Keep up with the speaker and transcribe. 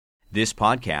This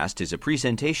podcast is a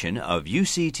presentation of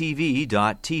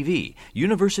UCTV.tv,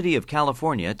 University of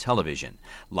California Television.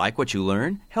 Like what you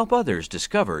learn? Help others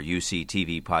discover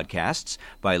UCTV podcasts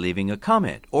by leaving a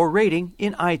comment or rating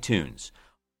in iTunes.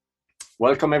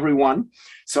 Welcome, everyone.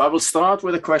 So I will start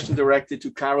with a question directed to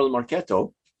Carol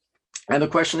Marchetto. And the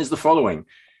question is the following.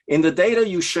 In the data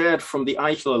you shared from the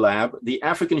Eichler lab, the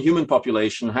African human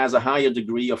population has a higher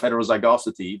degree of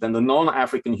heterozygosity than the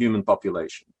non-African human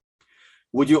population.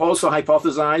 Would you also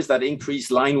hypothesize that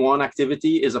increased line 1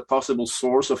 activity is a possible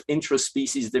source of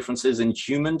intra-species differences in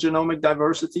human genomic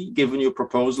diversity, given your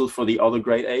proposal for the other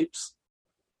great apes?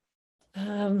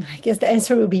 I guess the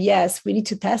answer will be yes. We need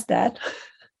to test that.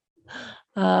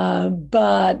 You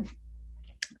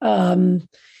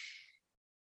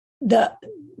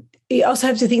also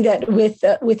have to think that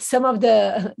with some of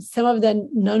the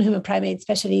non-human primates,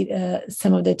 especially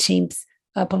some of the chimps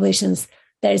populations,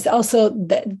 there's also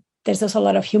a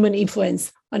lot of human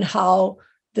influence on how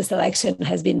the selection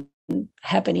has been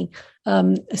happening.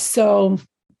 So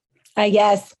I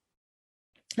guess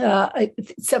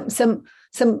some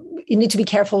you need to be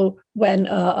careful when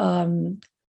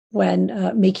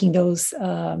making those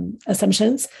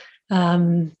assumptions.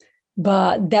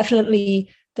 But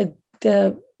definitely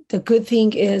the good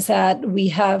thing is that we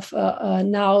have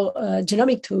now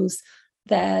genomic tools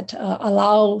that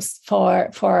allows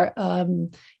for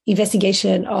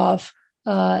investigation of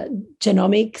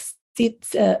genomic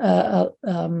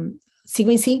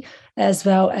sequencing, as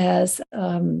well as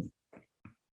line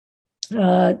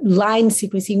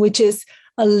sequencing, which is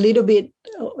a little bit,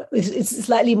 it's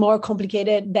slightly more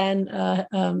complicated than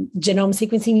genome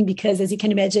sequencing, because as you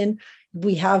can imagine,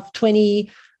 we have 20%,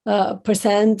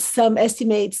 some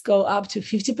estimates go up to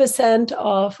 50%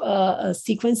 of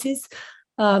sequences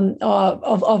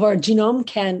of our genome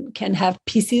can have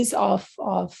pieces of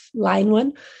line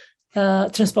 1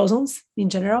 transposons in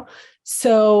general.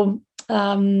 So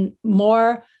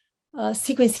more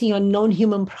sequencing on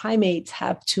non-human primates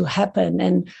have to happen.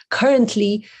 And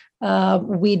currently,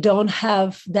 we don't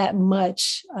have that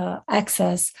much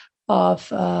access of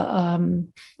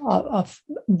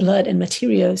blood and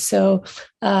material. So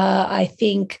I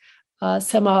think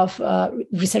some of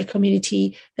research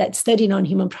community that study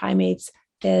non-human primates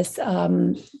is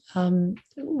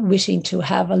wishing to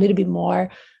have a little bit more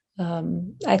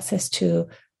access to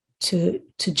new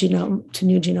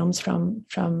genomes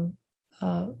from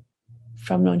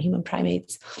non-human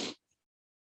primates.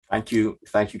 Thank you,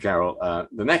 Carol.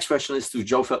 The next question is to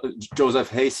Joseph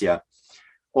Hesia.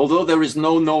 Although there is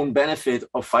no known benefit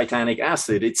of phytanic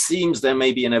acid, it seems there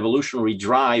may be an evolutionary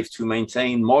drive to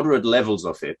maintain moderate levels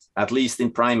of it, at least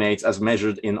in primates as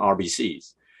measured in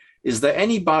RBCs. Is there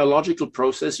any biological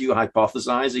process you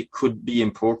hypothesize it could be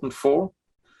important for?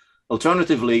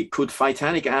 Alternatively, could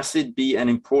phytanic acid be an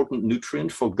important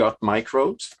nutrient for gut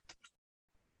microbes?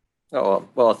 Oh,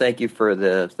 well, thank you for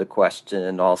the question,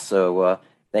 and also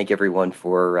thank everyone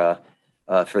for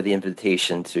the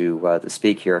invitation to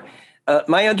speak here.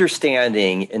 My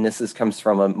understanding, and this comes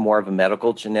from more of a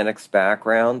medical genetics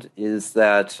background, is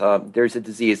that there's a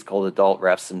disease called adult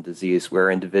Refsum disease,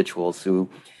 where individuals who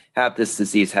have this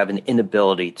disease have an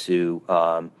inability to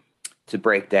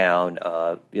break down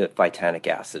phytanic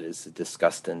acid, as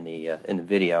discussed in the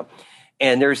video,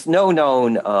 and there's no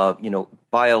known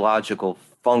biological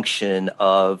function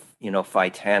of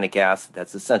phytanic acid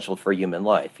that's essential for human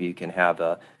life. You can have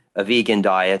a vegan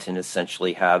diet and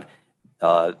essentially have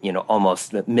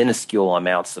almost minuscule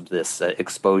amounts of this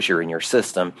exposure in your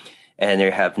system, and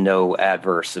they have no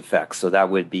adverse effects. So that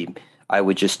would be, I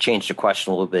would just change the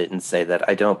question a little bit and say that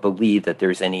I don't believe that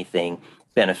there's anything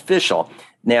beneficial.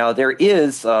 Now, there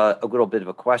is a little bit of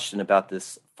a question about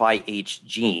this Phy-H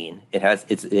gene. It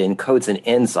encodes an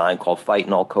enzyme called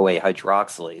phytanol-CoA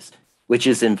hydroxylase, which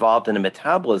is involved in the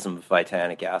metabolism of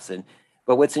phytanic acid.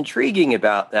 But what's intriguing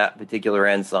about that particular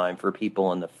enzyme for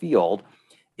people in the field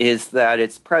is that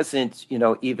it's present,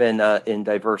 even in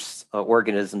diverse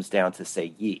organisms down to,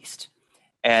 say, yeast.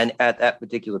 And at that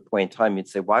particular point in time, you'd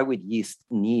say, why would yeast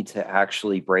need to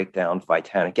actually break down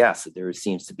phytanic acid? There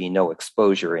seems to be no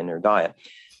exposure in their diet.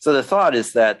 So the thought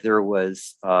is that there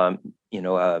was, a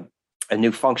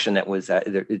new function that was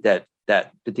that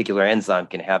particular enzyme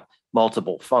can have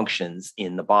multiple functions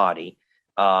in the body,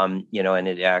 and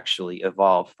it actually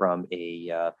evolved from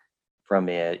a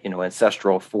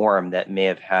ancestral form that may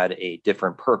have had a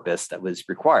different purpose that was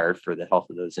required for the health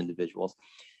of those individuals.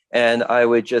 And I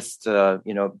would just,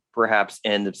 perhaps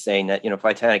end up saying that,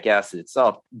 phytanic acid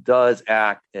itself does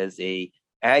act as a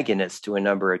agonist to a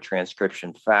number of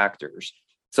transcription factors.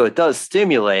 So it does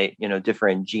stimulate,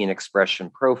 different gene expression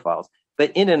profiles,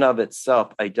 But in and of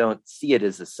itself, I don't see it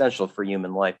as essential for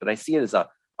human life, but I see it as a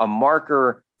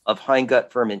marker of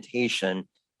hindgut fermentation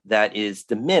that is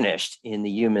diminished in the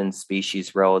human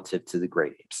species relative to the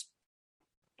great apes.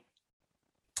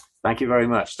 Thank you very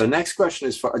much. The next question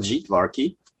is for Ajit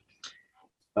Varki.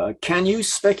 Can you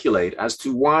speculate as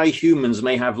to why humans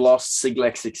may have lost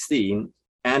Siglec-16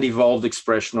 and evolved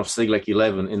expression of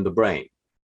Siglec-11 in the brain?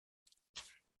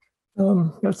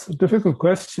 That's a difficult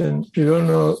question. We don't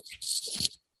know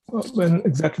when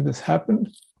exactly this happened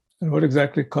and what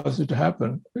exactly caused it to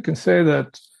happen. We can say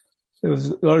that there was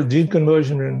a lot of gene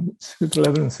conversion in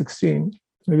Siglec-11 and 16.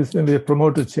 Maybe a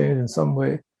promoter change in some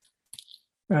way.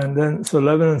 And then, so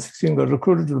 11 and 16 got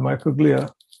recruited to the microglia,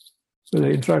 where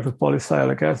they interact with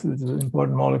polysialic acid, which is an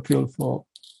important molecule for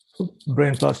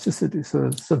brain plasticity. So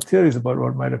there's some theories about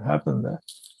what might have happened there.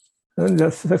 And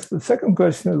that's the second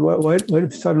question is why did we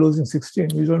start losing 16?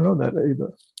 We don't know that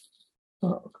either.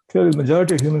 Clearly, the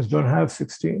majority of humans don't have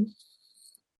 16.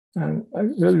 And I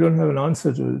really don't have an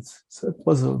answer to it. It's a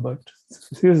puzzle, but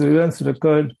here's the events that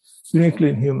occurred uniquely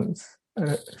in humans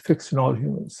and fixed in all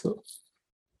humans. So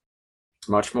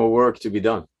much more work to be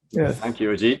done. Yes. Thank you,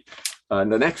 Ajit. The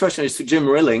next question is to Jim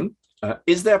Rilling.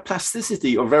 Is there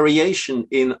plasticity or variation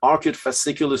in arcuate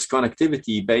fasciculus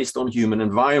connectivity based on human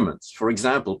environments? For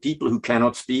example, people who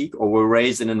cannot speak or were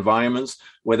raised in environments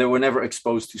where they were never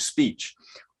exposed to speech,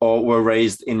 or were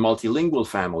raised in multilingual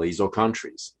families or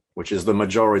countries, which is the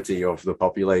majority of the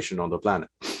population on the planet.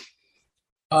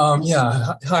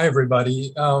 Hi,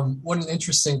 everybody. What an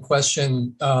interesting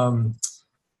question.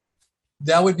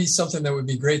 That would be something that would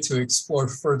be great to explore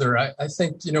further. I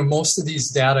think, most of these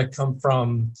data come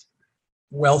from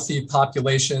wealthy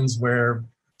populations where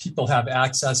people have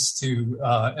access to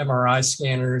MRI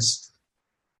scanners.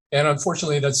 And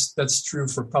unfortunately, that's true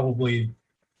for probably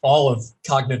all of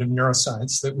cognitive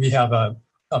neuroscience, that we have a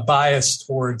bias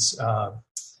towards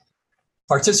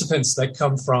participants that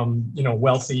come from,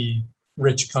 wealthy,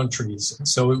 rich countries.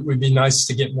 So it would be nice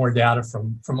to get more data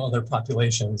from other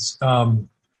populations.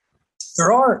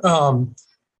 There are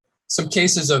some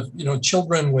cases of,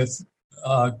 children with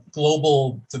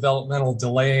global developmental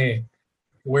delay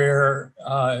where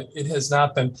it has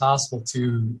not been possible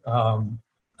to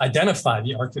identify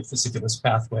the arcuate fasciculus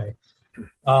pathway.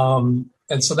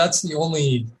 And so that's the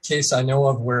only case I know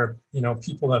of where,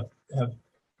 people have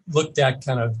looked at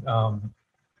kind of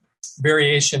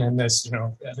variation in this,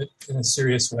 in a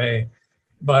serious way.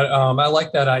 But I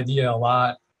like that idea a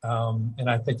lot. And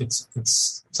I think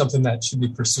it's something that should be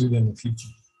pursued in the future.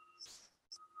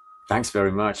 Thanks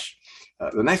very much.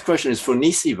 The next question is for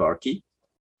Nisi Varki.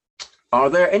 Are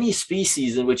there any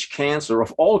species in which cancer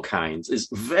of all kinds is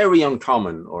very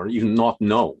uncommon or even not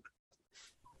known?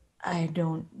 I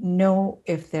don't know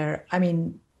if the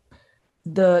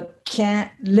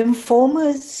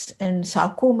lymphomas and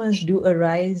sarcomas do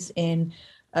arise in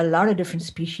a lot of different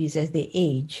species as they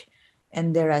age.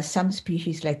 And there are some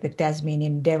species like the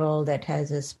Tasmanian devil that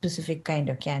has a specific kind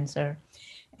of cancer.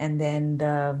 And then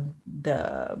the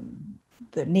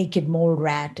naked mole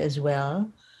rat as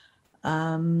well.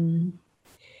 But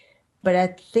I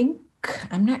think,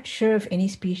 I'm not sure if any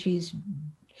species,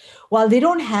 a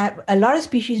lot of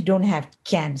species don't have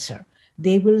cancer.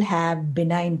 They will have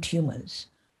benign tumors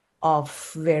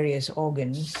of various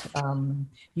organs,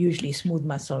 usually smooth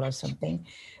muscle or something.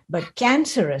 But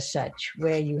cancer as such,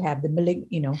 where you have the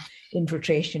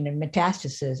infiltration and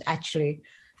metastasis, actually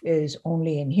is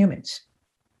only in humans,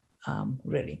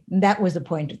 really. And that was the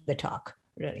point of the talk,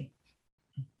 really.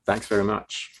 Thanks very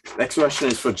much. Next question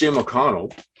is for Jim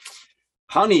O'Connell.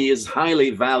 Honey is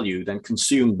highly valued and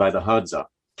consumed by the Hadza.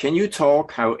 Can you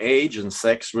talk how age and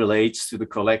sex relates to the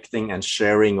collecting and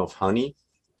sharing of honey?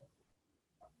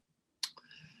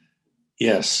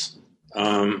 Yes.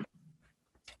 Honey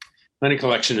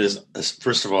collection is,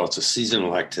 first of all, it's a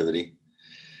seasonal activity.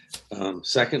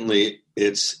 Secondly,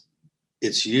 it's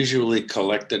usually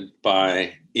collected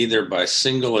either by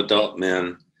single adult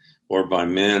men or by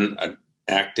men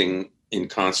acting in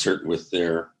concert with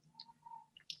their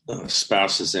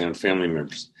spouses and family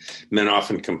members. Men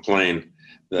often complain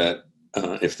that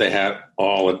if they have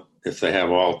all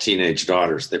teenage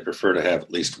daughters, they prefer to have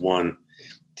at least one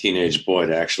teenage boy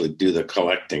to actually do the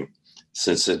collecting,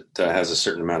 since it has a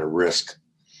certain amount of risk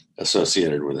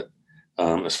associated with it.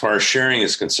 As far as sharing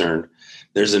is concerned,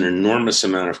 there's an enormous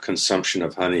amount of consumption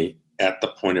of honey at the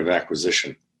point of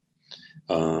acquisition.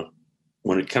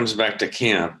 When it comes back to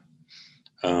camp,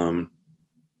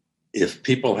 if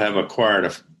people have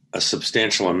acquired a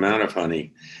substantial amount of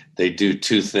honey, they do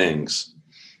two things.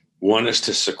 One is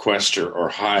to sequester or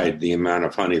hide the amount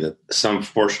of honey, that some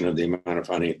portion of the amount of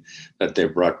honey that they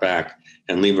brought back,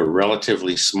 and leave a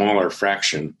relatively smaller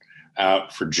fraction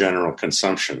out for general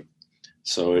consumption.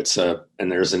 So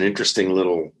and there's an interesting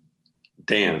little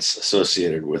dance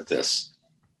associated with this.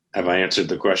 Have I answered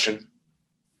the question?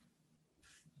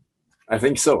 I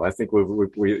think so. I think we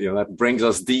that brings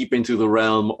us deep into the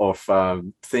realm of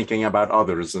thinking about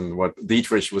others and what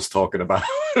Dietrich was talking about,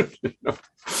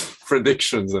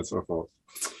 predictions and so forth.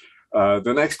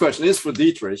 The next question is for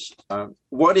Dietrich.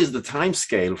 What is the time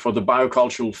scale for the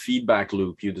biocultural feedback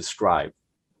loop you described?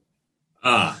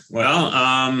 I'm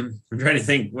trying to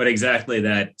think what exactly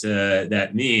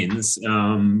that means.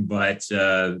 But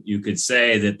you could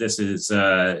say that this is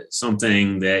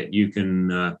something that you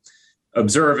can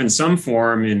observe in some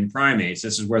form in primates.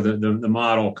 This is where the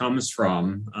model comes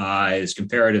from, is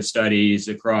comparative studies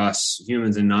across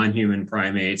humans and non-human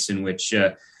primates, in which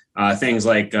things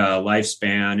like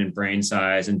lifespan and brain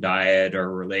size and diet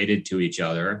are related to each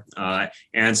other.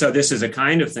 And so this is a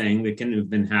kind of thing that can have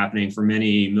been happening for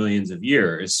many millions of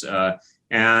years,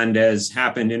 and has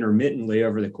happened intermittently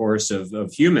over the course of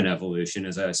human evolution,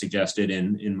 as I suggested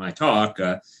in my talk.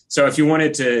 So if you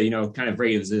wanted to, kind of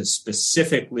raise this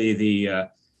specifically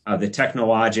the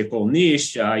technological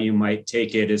niche, you might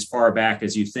take it as far back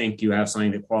as you think you have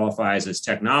something that qualifies as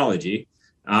technology.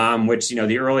 Which,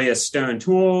 the earliest stone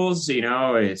tools,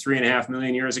 3.5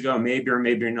 million years ago, maybe or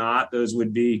maybe not, those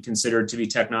would be considered to be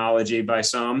technology by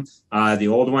some. The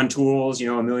old one tools,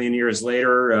 1 million years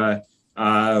later,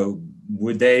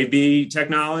 would they be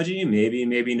technology? Maybe,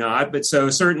 maybe not. But so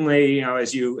certainly,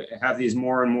 as you have these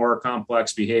more and more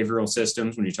complex behavioral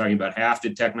systems, when you're talking about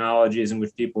hafted technologies in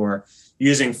which people are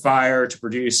using fire to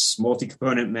produce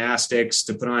multi-component mastics,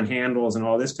 to put on handles and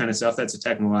all this kind of stuff, that's a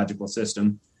technological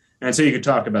system. And so you could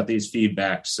talk about these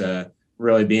feedbacks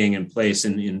really being in place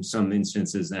in some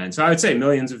instances then. So I would say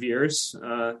millions of years,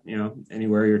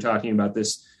 anywhere you're talking about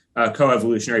this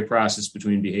coevolutionary process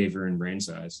between behavior and brain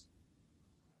size.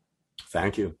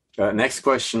 Thank you. Next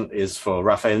question is for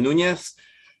Rafael Núñez.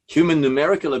 Human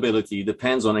numerical ability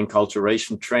depends on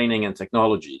enculturation, training, and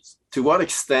technologies. To what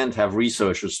extent have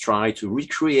researchers tried to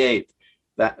recreate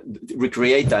that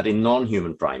in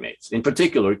non-human primates? In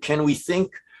particular, can we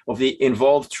think of the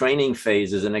involved training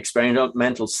phases and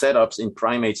experimental setups in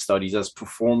primate studies as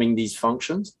performing these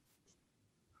functions?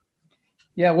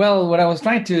 Yeah, well, what I was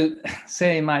trying to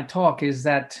say in my talk is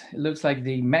that it looks like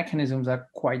the mechanisms are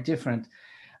quite different.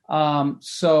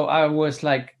 So I was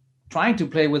trying to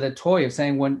play with a toy of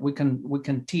saying, when we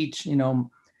can teach,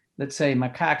 let's say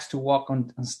macaques to walk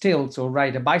on stilts or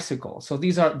ride a bicycle. So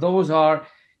those are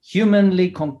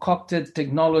humanly concocted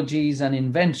technologies and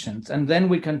inventions, and then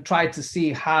we can try to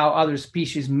see how other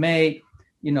species may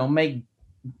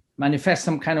manifest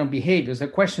some kind of behaviors. The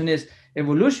question is,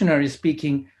 evolutionary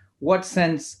speaking, what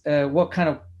kind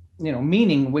of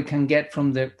meaning we can get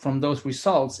from those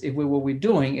results if what we're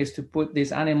doing is to put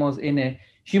these animals in a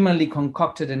humanly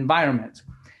concocted environment.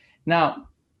 Now,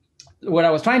 what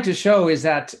I was trying to show is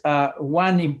that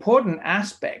one important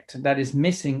aspect that is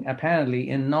missing apparently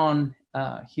in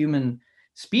non-human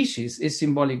species is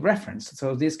symbolic reference.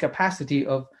 So this capacity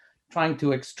of trying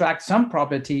to extract some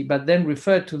property, but then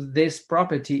refer to this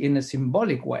property in a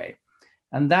symbolic way.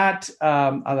 And that,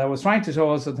 as I was trying to show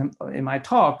also in my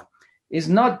talk, is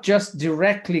not just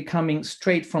directly coming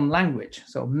straight from language.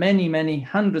 So many, many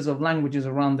hundreds of languages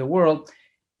around the world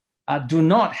do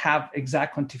not have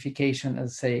exact quantification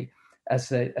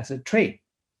as a trait.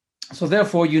 So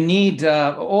therefore, you need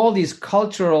all these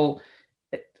cultural,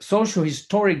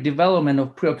 socio-historic development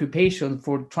of preoccupation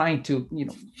for trying to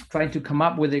come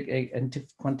up with a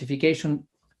quantification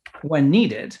when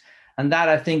needed. And that,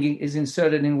 I think, is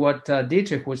inserted in what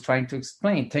Dietrich was trying to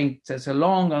explain. It's a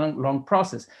long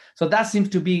process. So that seems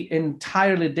to be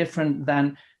entirely different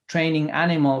than training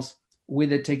animals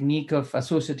with a technique of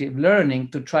associative learning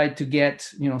to try to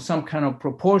get, some kind of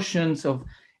proportions of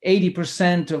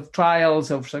 80% of trials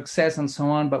of success and so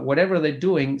on. But whatever they're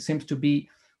doing seems to be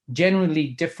genuinely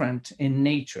different in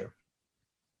nature.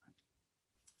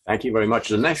 Thank you very much.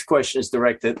 The next question is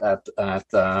directed at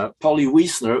Polly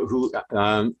Wiesner, who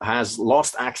has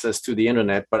lost access to the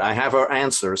internet, but I have her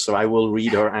answer, so I will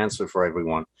read her answer for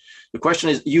everyone. The question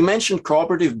is, you mentioned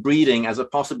cooperative breeding as a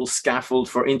possible scaffold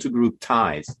for intergroup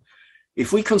ties.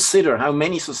 If we consider how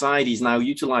many societies now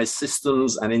utilize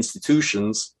systems and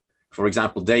institutions, for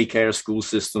example, daycare, school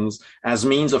systems, as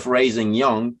means of raising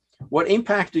young, what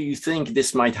impact do you think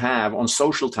this might have on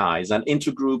social ties and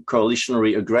intergroup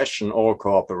coalitionary aggression or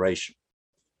cooperation?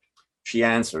 She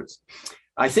answers,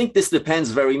 I think this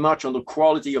depends very much on the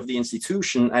quality of the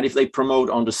institution and if they promote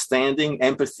understanding,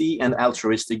 empathy, and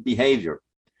altruistic behavior.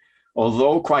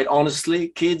 Although, quite honestly,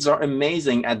 kids are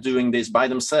amazing at doing this by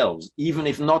themselves, even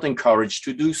if not encouraged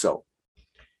to do so.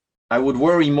 I would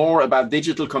worry more about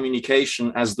digital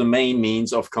communication as the main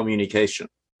means of communication.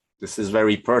 This is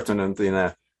very pertinent in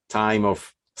a time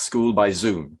of school by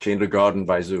Zoom, kindergarten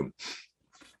by Zoom.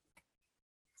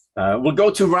 We'll go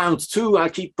to round two. I'll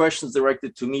keep questions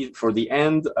directed to me for the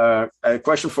end. A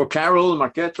question for Carol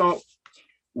Marchetto.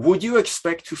 Would you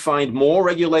expect to find more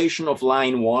regulation of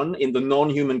line 1 in the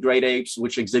non-human great apes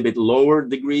which exhibit lower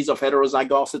degrees of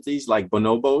heterozygosities like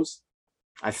bonobos?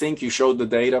 I think you showed the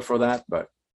data for that, but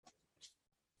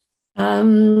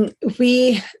in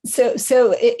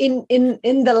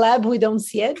the lab we don't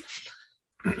see it.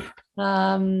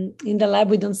 In the lab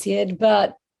we don't see it,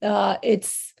 but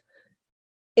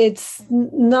it's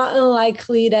not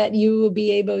unlikely that you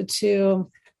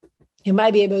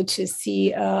might be able to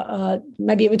see,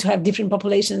 might be able to have different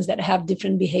populations that have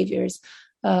different behaviors.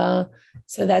 So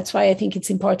that's why I think it's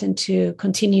important to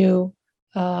continue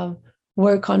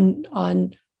work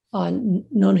on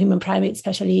non-human primates,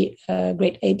 especially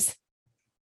great apes,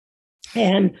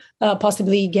 and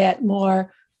possibly get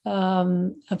more a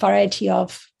variety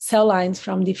of cell lines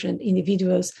from different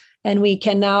individuals. And we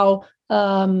can now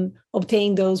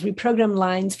obtain those reprogrammed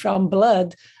lines from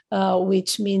blood,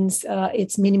 which means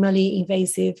it's minimally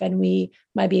invasive, and we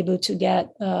might be able to get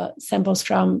samples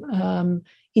from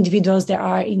individuals that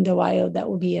are in the wild. That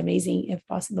would be amazing if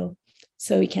possible.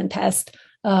 So we can test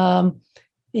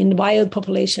in wild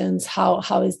populations how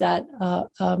is that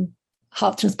how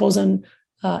transposon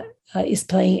is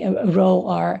playing a role,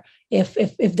 or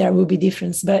if there will be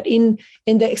difference. But in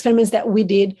the experiments that we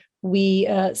did, we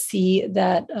see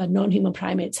that non-human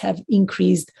primates have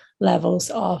increased levels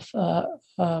of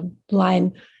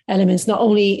line elements, not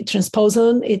only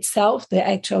transposon itself, the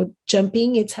actual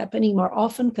jumping, it's happening more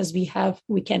often because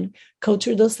we can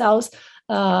culture those cells,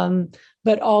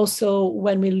 but also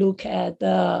when we look at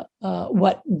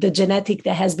what the genetic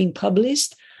that has been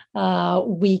published,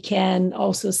 we can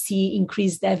also see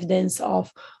increased evidence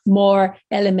of more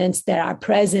elements that are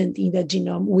present in the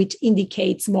genome, which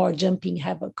indicates more jumping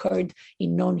have occurred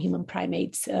in non-human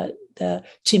primates, the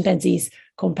chimpanzees,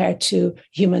 compared to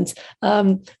humans.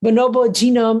 Bonobo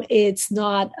genome, it's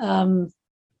not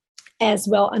as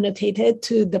well annotated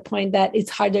to the point that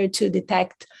it's harder to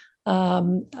detect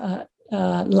line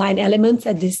elements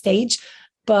at this stage.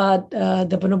 But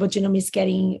the bonobo genome is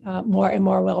getting more and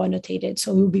more well annotated,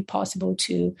 so it will be possible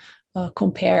to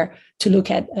compare, to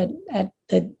look at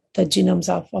the genomes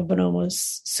of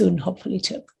bonobos soon, hopefully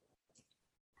too.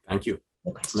 Thank you.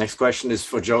 Next question is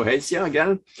for Joe Hasia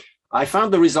again. I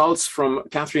found the results from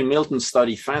Catherine Milton's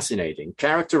study fascinating,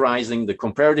 characterizing the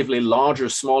comparatively larger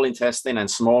small intestine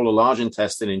and smaller large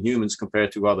intestine in humans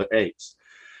compared to other apes.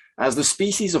 As the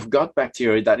species of gut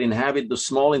bacteria that inhabit the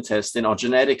small intestine are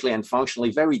genetically and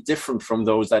functionally very different from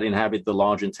those that inhabit the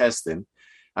large intestine,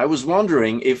 I was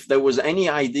wondering if there was any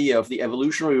idea of the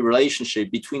evolutionary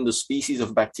relationship between the species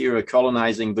of bacteria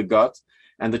colonizing the gut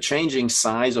and the changing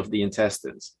size of the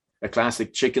intestines, a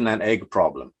classic chicken and egg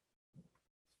problem.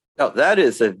 Now, that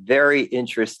is a very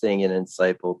interesting and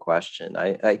insightful question.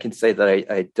 I can say that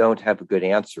I don't have a good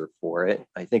answer for it.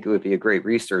 I think it would be a great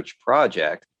research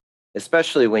project,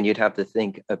 especially when you'd have to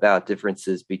think about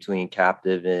differences between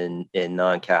captive and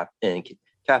non-captive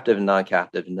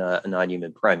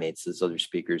non-human primates, as other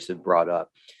speakers have brought up.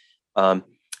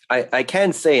 I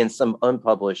can say in some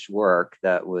unpublished work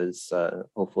that was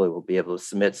hopefully we'll be able to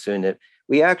submit soon, that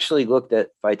we actually looked at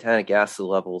phytanic acid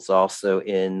levels also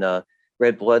in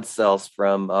red blood cells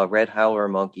from red howler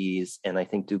monkeys and I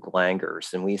think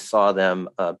Duke-Langurs, and we saw them.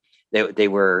 They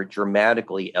were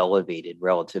dramatically elevated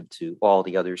relative to all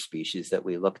the other species that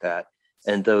we looked at,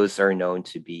 and those are known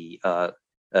to be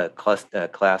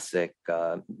classic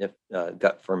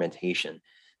gut fermentation.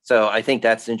 So I think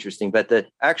that's interesting. But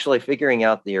actually figuring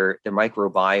out their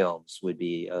microbiomes would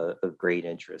be of great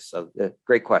interest. So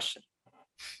great question.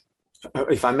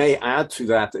 If I may add to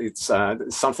that, it's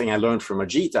something I learned from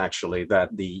Ajit actually, that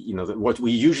what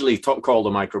we usually call the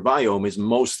microbiome is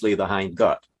mostly the hind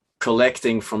gut.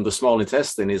 Collecting from the small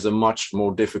intestine is a much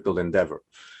more difficult endeavor.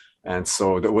 And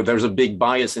so there's a big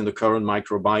bias in the current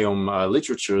microbiome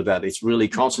literature that it's really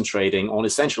concentrating on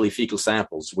essentially fecal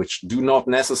samples, which do not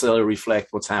necessarily reflect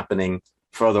what's happening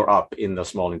further up in the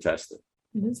small intestine.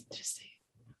 That's interesting.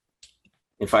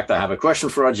 In fact, I have a question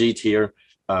for Ajit here.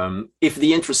 If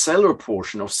the intracellular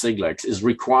portion of Siglex is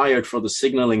required for the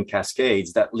signaling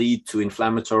cascades that lead to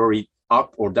inflammatory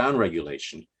up or down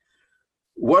regulation,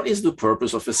 what is the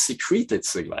purpose of a secreted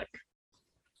Siglec?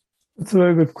 That's a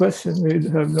very good question. We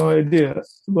have no idea.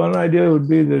 One idea would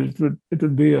be that it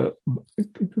would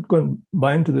go and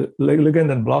bind to the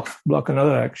ligand and block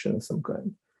another action of some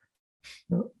kind.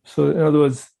 So in other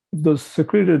words, if those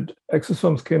secreted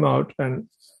exosomes came out and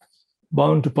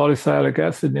bound to polysialic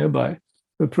acid nearby, it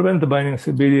would prevent the binding of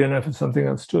BDNF and something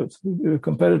else to it. So it would be a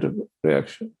competitive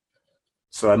reaction.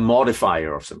 So a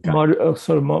modifier of some kind.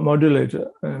 Sort of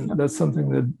modulator. And that's something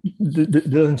that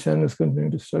Dylan Chen is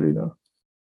continuing to study now.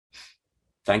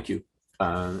 Thank you.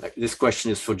 This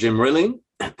question is for Jim Rilling.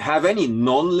 Have any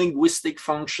non-linguistic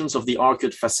functions of the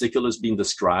arcuate fasciculus been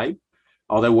described?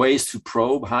 Are there ways to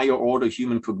probe higher order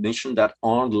human cognition that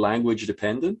aren't language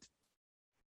dependent?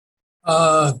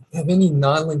 Have any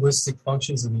non-linguistic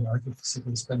functions of the arcuate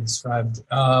fasciculus been described?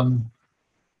 Not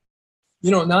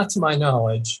to my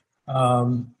knowledge,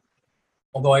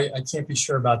 although I can't be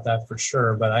sure about that for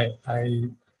sure, but I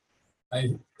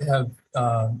have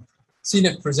seen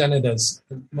it presented as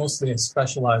mostly as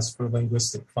specialized for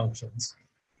linguistic functions.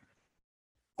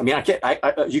 I mean,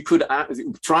 you could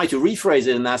try to rephrase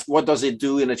it and ask, what does it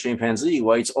do in a chimpanzee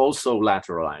where it's also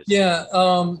lateralized? Yeah,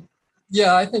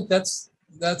 I think that's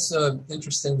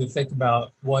interesting to think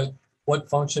about what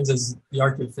functions does the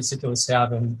arcuate fasciculus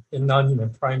have in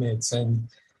non-human primates. And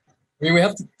I mean, we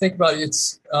have to think about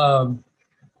it's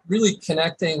really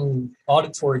connecting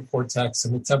auditory cortex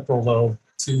and the temporal lobe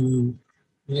to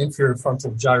the inferior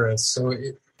frontal gyrus. So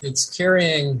it's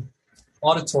carrying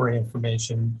auditory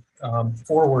information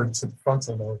forward to the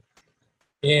frontal lobe.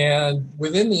 And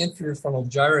within the inferior frontal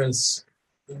gyrus,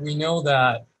 we know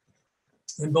that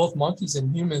in both monkeys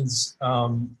and humans,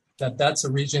 that's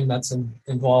a region that's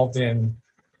involved in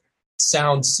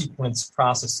sound sequence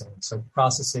processing. So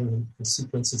processing the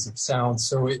sequences of sound.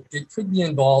 So it could be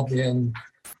involved in,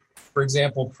 for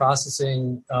example,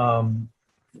 processing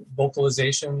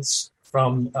vocalizations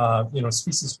from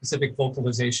species-specific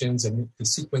vocalizations and the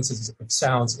sequences of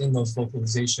sounds in those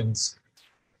vocalizations.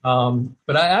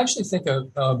 But I actually think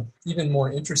a even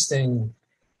more interesting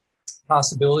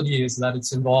possibility is that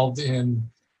it's involved in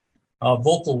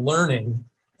vocal learning.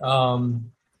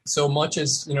 So much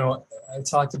as, I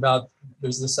talked about,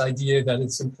 there's this idea that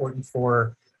it's important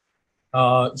for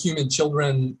human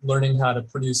children learning how to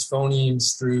produce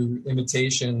phonemes through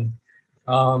imitation.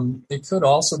 It could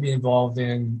also be involved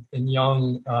in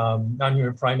young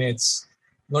non-human primates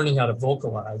learning how to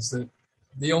vocalize.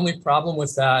 The only problem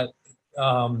with that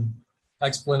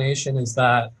explanation is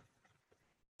that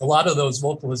a lot of those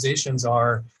vocalizations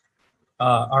are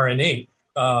innate,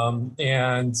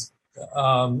 and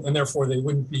therefore they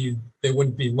wouldn't be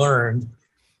learned.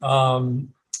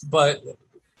 But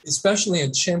especially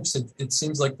in chimps, it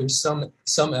seems like there's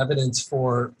some evidence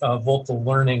for vocal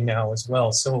learning now as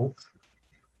well. So,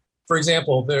 for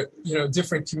example,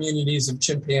 different communities of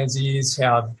chimpanzees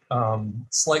have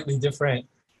slightly different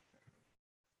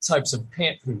types of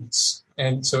pant hoots,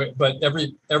 and so, but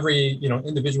every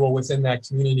individual within that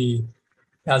community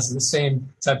has the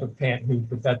same type of pant hoot,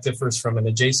 but that differs from an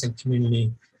adjacent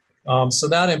community. So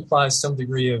that implies some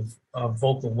degree of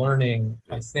vocal learning,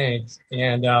 I think,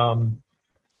 and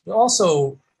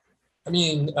also,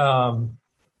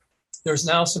 there's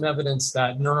now some evidence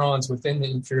that neurons within the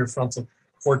inferior frontal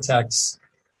cortex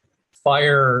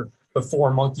fire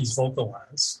before monkeys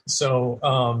vocalize. So,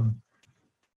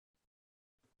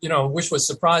 which was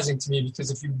surprising to me, because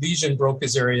if you lesion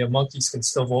Broca's area, monkeys can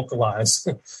still vocalize,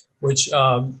 which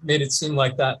made it seem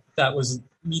like that was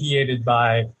mediated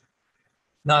by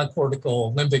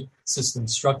non-cortical limbic system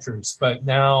structures. But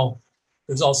now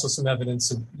there's also some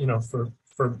evidence of, for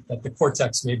that the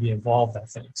cortex may be involved, I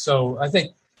think. So I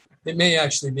think it may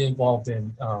actually be involved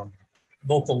in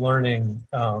vocal learning,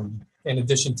 in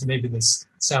addition to maybe this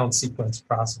sound sequence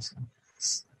processing.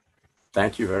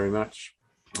 Thank you very much.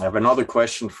 I have another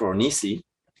question for Nisi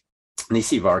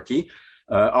Varki.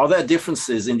 Are there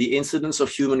differences in the incidence of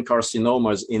human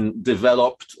carcinomas in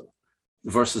developed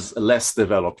versus less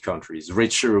developed countries,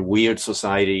 richer, weird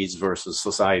societies versus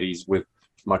societies with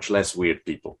much less weird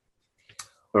people,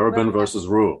 urban versus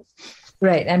rural?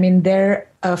 Right. There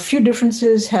a few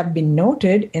differences have been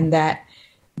noted in that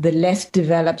the less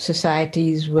developed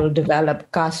societies will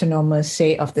develop carcinomas,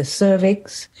 say, of the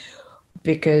cervix,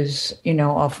 because,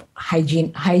 of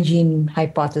hygiene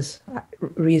hypothesis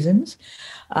reasons,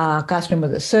 carcinoma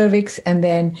of the cervix, and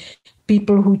then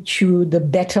people who chew the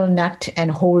betel nut and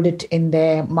hold it in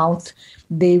their mouth,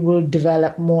 they will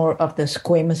develop more of the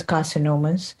squamous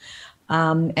carcinomas.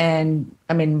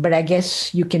 But I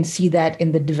guess you can see that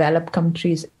in the developed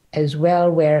countries as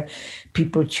well, where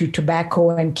people chew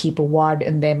tobacco and keep a wad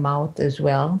in their mouth as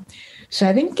well. So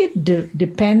I think it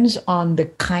depends on the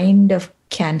kind of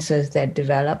cancers that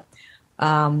develop.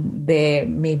 there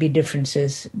may be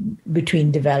differences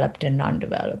between developed and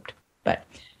non-developed. But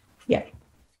yeah.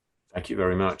 Thank you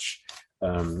very much.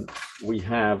 We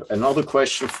have another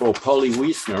question for Polly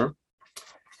Wiesner.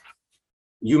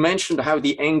 You mentioned how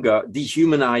the Enga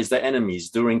dehumanize their enemies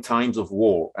during times of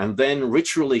war and then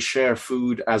ritually share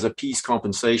food as a peace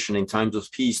compensation in times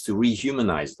of peace to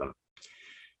rehumanize them.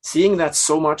 Seeing that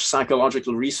so much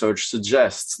psychological research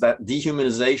suggests that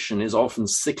dehumanization is often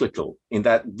cyclical, in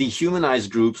that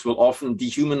dehumanized groups will often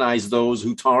dehumanize those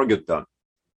who target them.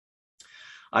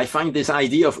 I find this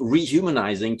idea of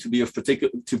rehumanizing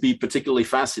to be particularly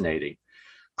fascinating.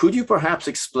 Could you perhaps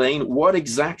explain what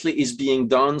exactly is being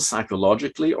done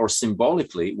psychologically or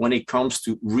symbolically when it comes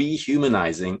to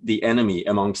rehumanizing the enemy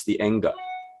amongst the Enga?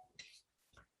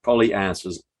 Polly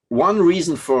answers, one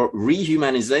reason for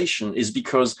rehumanization is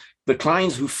because the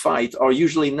clans who fight are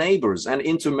usually neighbors and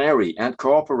intermarry and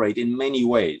cooperate in many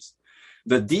ways.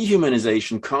 The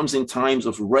dehumanization comes in times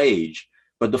of rage,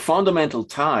 but the fundamental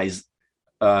ties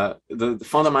there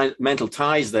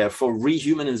for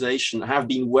rehumanization have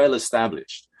been well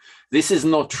established. This is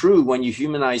not true when you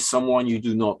humanize someone you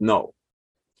do not know.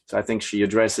 So I think she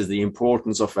addresses the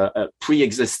importance of a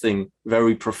pre-existing,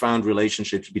 very profound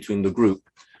relationship between the group,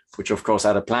 which of course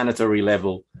at a planetary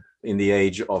level in the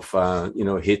age of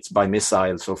hits by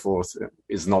missiles, so forth,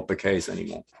 is not the case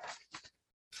anymore.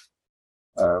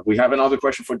 We have another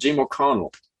question for Jim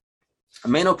O'Connell.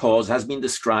 Menopause has been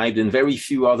described in very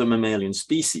few other mammalian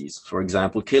species, for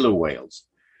example, killer whales.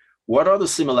 What are the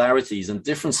similarities and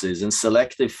differences in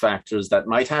selective factors that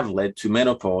might have led to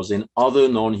menopause in other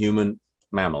non-human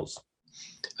mammals?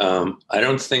 I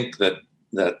don't think that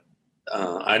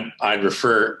I'd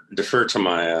defer to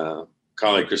my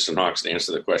colleague Kristen Hawkes to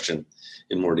answer the question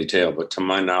in more detail, but to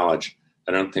my knowledge,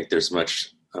 I don't think there's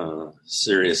much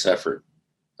serious effort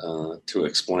to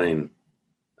explain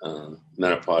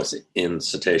menopause in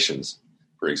cetaceans,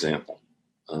 for example.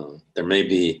 There may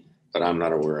be, but I'm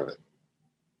not aware of it.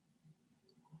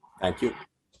 Thank you.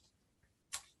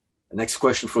 The next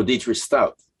question for Dietrich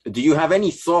Stout. Do you have any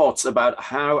thoughts about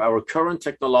how our current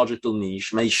technological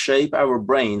niche may shape our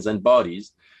brains and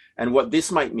bodies, and what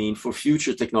this might mean for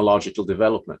future technological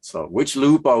development? So which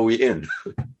loop are we in?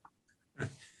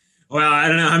 Well, I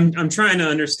don't know. I'm trying to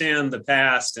understand the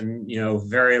past and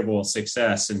variable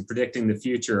success, and predicting the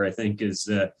future, I think, is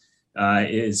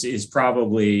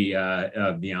probably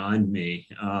beyond me.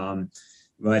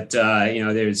 But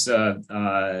there's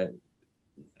I'm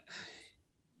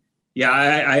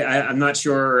not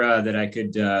sure that I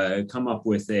could come up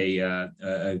with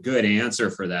a good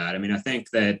answer for that. I mean, I think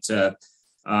that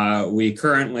we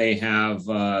currently have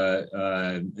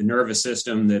a nervous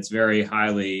system that's very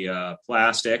highly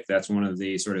plastic. That's one of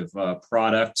the sort of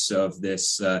products of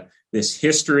this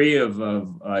history of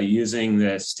using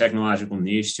this technological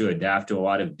niche to adapt to a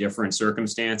lot of different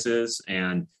circumstances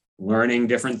and learning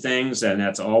different things. And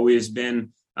that's always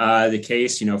been the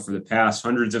case, for the past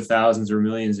hundreds of thousands or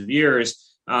millions of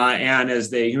years. And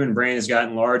as the human brain has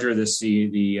gotten larger,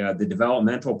 the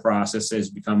developmental process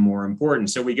has become more important.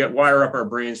 So we wire up our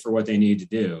brains for what they need to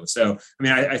do. So, I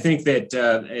mean, I think that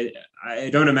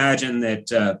I don't imagine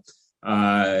that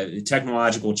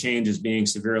technological change is being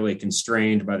severely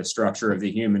constrained by the structure of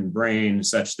the human brain,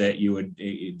 such that you would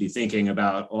be thinking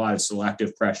about a lot of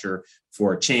selective pressure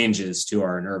for changes to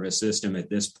our nervous system at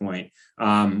this point.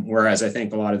 Whereas I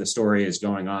think a lot of the story is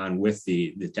going on with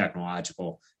the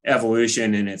technological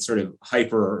evolution and its sort of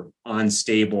hyper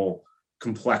unstable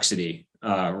complexity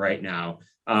right now,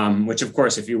 which of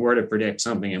course, if you were to predict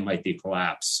something, it might be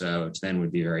collapse. So it then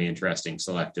would be very interesting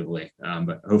selectively,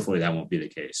 but hopefully that won't be the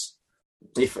case.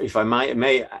 If I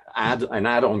may add an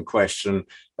add-on question,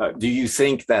 do you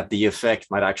think that the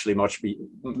effect might actually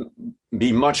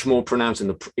be much more pronounced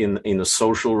in the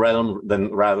social realm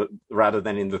than rather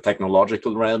than in the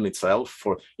technological realm itself,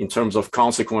 in terms of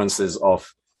consequences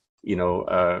of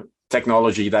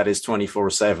technology that is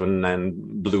 24/7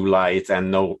 and blue light and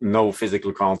no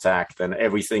physical contact and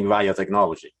everything via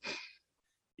technology?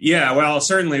 Yeah, well,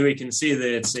 certainly we can see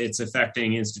that it's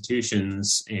affecting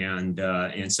institutions and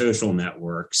social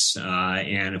networks.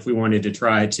 And if we wanted to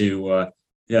try to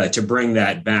bring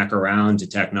that back around to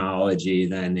technology,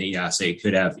 then yes, it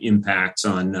could have impacts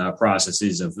on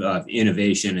processes of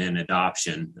innovation and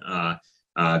adoption,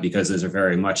 because those are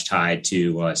very much tied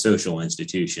to social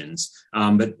institutions.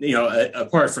 But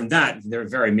apart from that, there are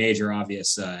very major,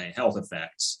 obvious health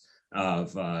effects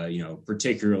of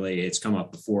particularly it's come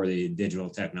up before, the digital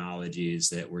technologies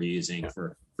that we're using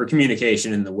for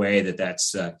communication, and the way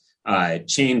that's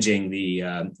changing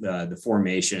the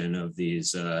formation of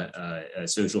these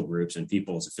social groups and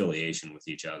people's affiliation with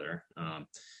each other.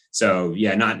 So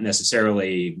yeah, not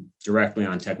necessarily directly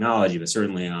on technology, but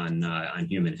certainly on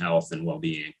human health and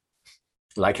well-being.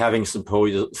 Like having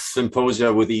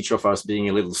symposia with each of us being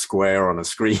a little square on a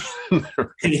screen.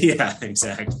 Yeah,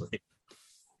 exactly.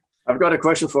 I've got a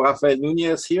question for Rafael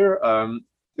Nunez here.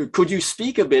 Could you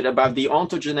speak a bit about the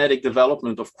ontogenetic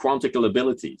development of quantical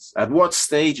abilities? At what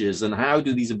stages and how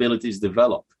do these abilities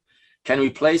develop? Can we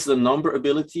place the number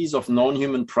abilities of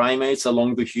non-human primates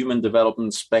along the human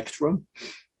development spectrum?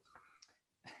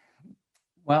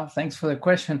 Well, thanks for the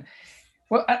question.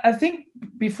 Well, I think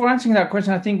before answering that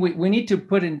question, I think we need to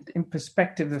put in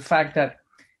perspective the fact that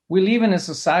we live in a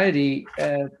society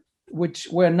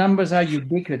where numbers are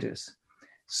ubiquitous.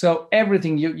 So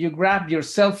everything, you grab your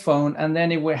cell phone and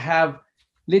then it will have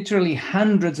literally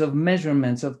hundreds of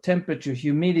measurements of temperature,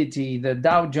 humidity, the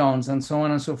Dow Jones, and so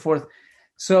on and so forth.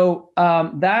 So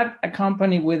that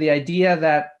accompanied with the idea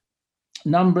that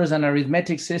numbers and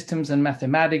arithmetic systems and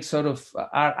mathematics sort of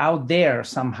are out there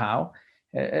somehow,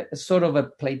 sort of a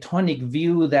Platonic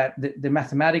view that the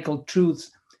mathematical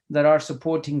truths that are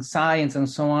supporting science and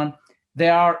so on, they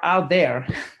are out there.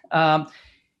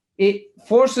 It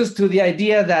forces to the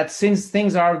idea that since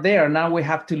things are there, now we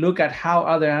have to look at how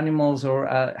other animals or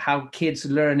how kids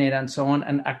learn it and so on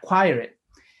and acquire it.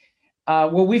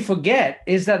 What we forget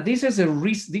is that these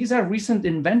are recent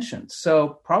inventions.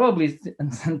 So probably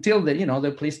until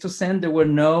the Pleistocene, there were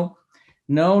no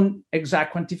known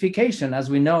exact quantification, as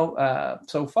we know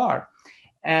so far.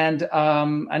 And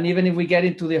even if we get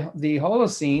into the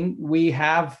Holocene, we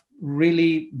have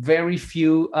really very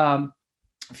few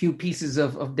pieces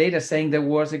of data saying there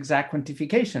was exact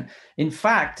quantification. In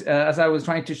fact, as I was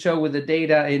trying to show with the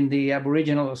data in the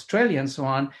Aboriginal Australia and so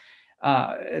on,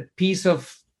 a piece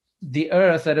of the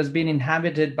earth that has been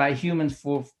inhabited by humans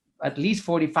for at least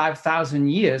 45,000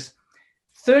 years,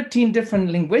 13 different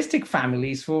linguistic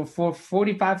families for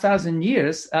 45,000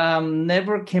 years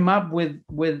never came up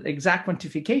with exact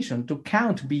quantification to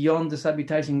count beyond the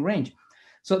subitizing range.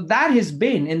 So that has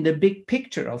been, in the big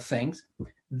picture of things,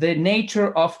 the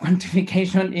nature of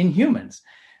quantification in humans.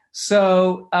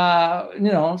 So,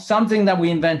 something that we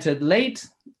invented late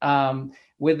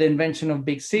with the invention of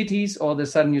big cities, all of a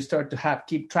sudden you start to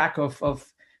keep track of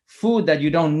food that you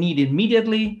don't need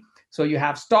immediately. So you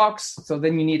have stocks, so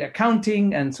then you need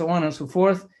accounting and so on and so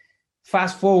forth.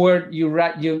 Fast forward, you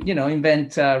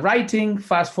invent writing.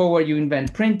 Fast forward, you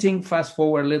invent printing. Fast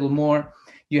forward a little more,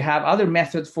 you have other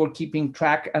methods for keeping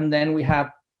track. And then we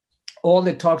have all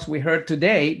the talks we heard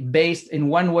today based in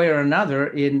one way or another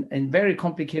in very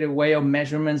complicated way of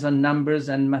measurements and numbers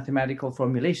and mathematical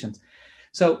formulations.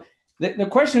 So the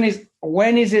question is,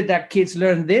 when is it that kids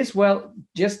learn this? Well,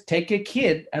 just take a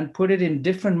kid and put it in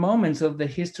different moments of the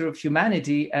history of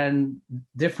humanity and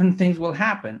different things will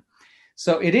happen.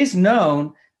 So it is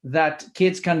known that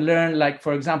kids can learn, like,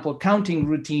 for example, counting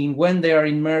routine when they are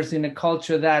immersed in a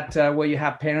culture that where you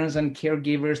have parents and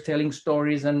caregivers telling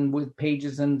stories and with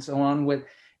pages and so on, with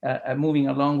moving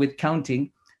along with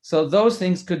counting. So those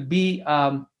things could be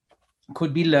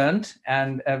learned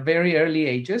and at very early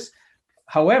ages.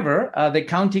 However, the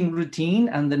counting routine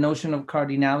and the notion of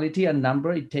cardinality and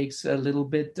number, it takes a little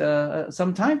bit,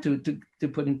 some time to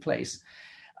put in place.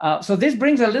 So this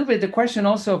brings a little bit the question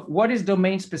also of what is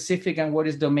domain specific and what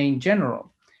is domain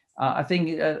general. I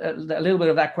think a little bit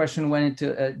of that question went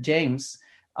into James.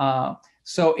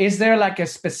 So is there like a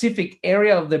specific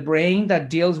area of the brain that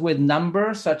deals with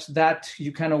numbers such that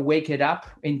you kind of wake it up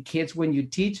in kids when you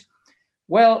teach?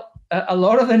 Well, a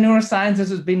lot of the neurosciences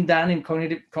has been done in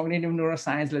cognitive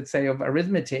neuroscience, let's say, of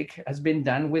arithmetic, has been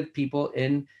done with people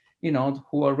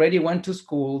who already went to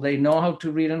school. They know how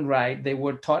to read and write. They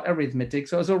were taught arithmetic.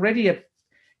 So it's already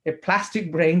a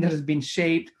plastic brain that has been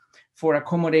shaped for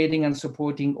accommodating and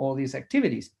supporting all these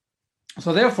activities.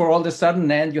 So therefore, all of a sudden,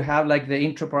 then you have like the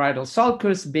intraparietal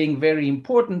sulcus being very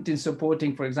important in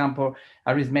supporting, for example,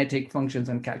 arithmetic functions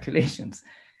and calculations.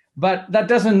 But that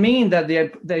doesn't mean that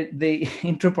the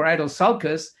intraparietal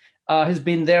sulcus has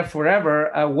been there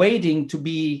forever, waiting to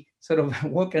be sort of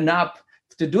woken up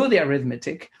to do the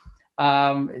arithmetic.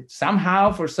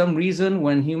 Somehow, for some reason,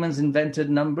 when humans invented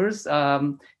numbers,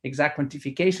 exact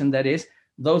quantification, that is,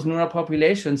 those neural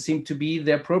populations seem to be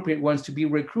the appropriate ones to be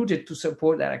recruited to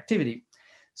support that activity.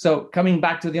 So coming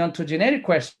back to the ontogenetic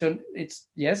question, it's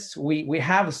yes, we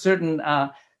have a certain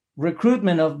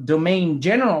recruitment of domain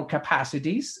general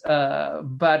capacities,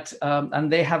 but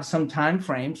they have some time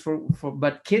frames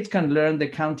but kids can learn the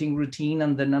counting routine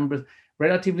and the numbers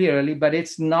relatively early, but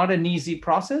it's not an easy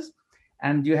process.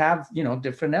 And you have,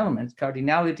 different elements,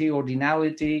 cardinality,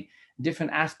 ordinality,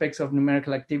 different aspects of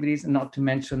numerical activities, not to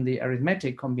mention the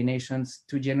arithmetic combinations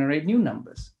to generate new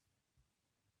numbers.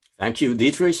 Thank you.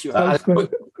 Dietrich, you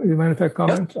mind if I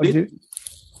comment? Yeah,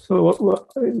 so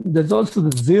there's also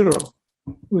the zero,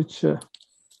 which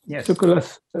took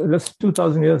us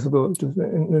 2,000 years ago. It was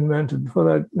invented. Before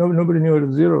that, nobody knew what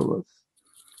a zero was.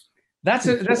 That's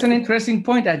an interesting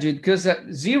point, Ajit, because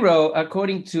zero,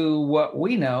 according to what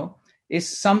we know,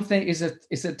 is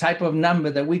a type of number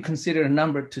that we consider a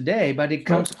number today, but it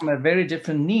comes from a very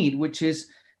different need, which is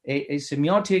a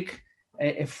semiotic,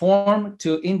 a form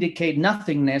to indicate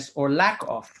nothingness or lack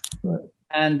of. Right.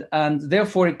 And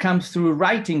therefore it comes through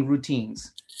writing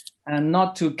routines and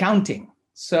not to counting.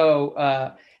 So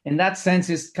in that sense,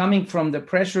 it's coming from the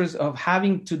pressures of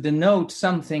having to denote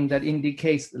something that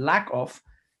indicates lack of,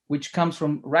 which comes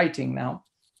from writing now,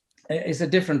 is a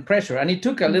different pressure. And it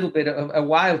took a little bit of a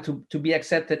while to be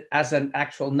accepted as an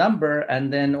actual number.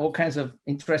 And then all kinds of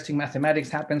interesting mathematics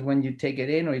happens when you take it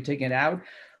in or you take it out,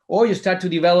 or you start to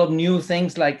develop new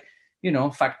things like,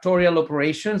 factorial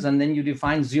operations, and then you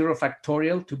define 0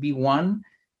 factorial to be 1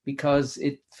 because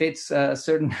it fits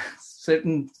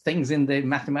certain things in the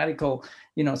mathematical,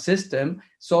 system,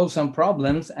 solves some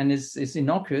problems, and is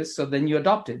innocuous. So then you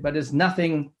adopt it, but there's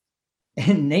nothing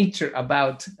in nature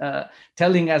about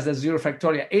telling us that 0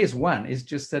 factorial is 1. It's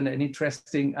just an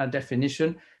interesting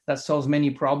definition that solves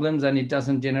many problems, and it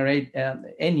doesn't generate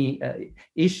any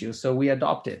issues. So we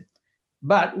adopt it.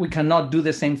 But we cannot do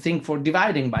the same thing for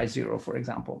dividing by 0, for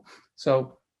example.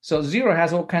 So 0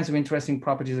 has all kinds of interesting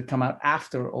properties that come out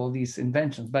after all these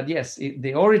inventions. But yes,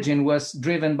 the origin was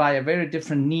driven by a very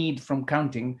different need from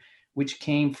counting, which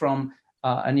came from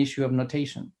an issue of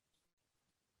notation.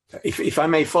 If I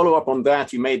may follow up on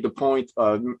that, you made the point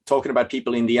talking about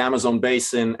people in the Amazon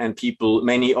basin and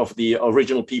many of the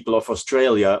original people of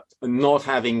Australia not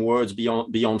having words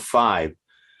beyond 5.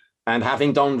 And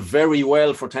having done very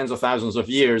well for tens of thousands of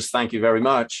years, thank you very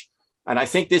much. And I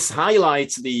think this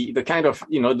highlights the kind of,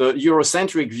 the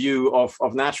Eurocentric view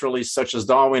of naturalists such as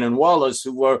Darwin and Wallace,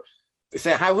 who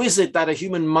say, how is it that a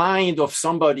human mind of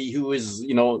somebody who is,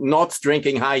 not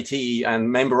drinking high tea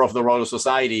and member of the Royal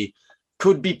Society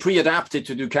could be pre-adapted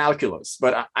to do calculus?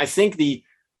 But I think the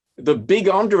big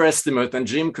underestimate, and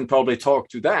Jim can probably talk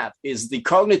to that, is the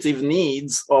cognitive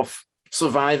needs of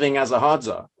surviving as a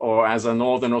Hadza or as a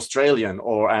Northern Australian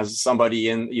or as somebody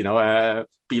in,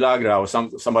 Pilagra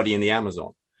or somebody in the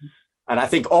Amazon. And I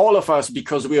think all of us,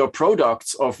 because we are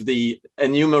products of the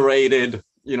enumerated,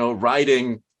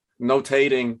 writing,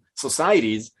 notating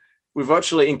societies, we're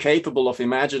virtually incapable of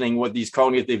imagining what these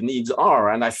cognitive needs are.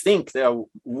 And I think they're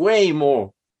way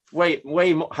more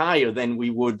higher than we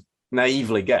would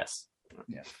naively guess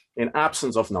in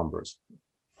absence of numbers.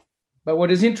 But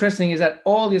what is interesting is that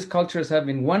all these cultures have,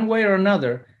 in one way or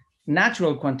another,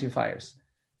 natural quantifiers.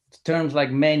 Terms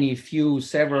like many, few,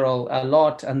 several, a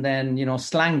lot, and then,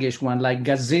 slangish one like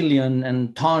gazillion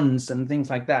and tons and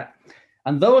things like that.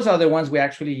 And those are the ones we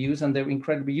actually use, and they're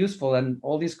incredibly useful. And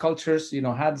all these cultures,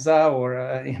 Hadza or,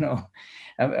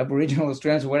 Aboriginal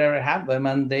Australians, whatever, have them,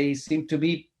 and they seem to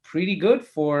be pretty good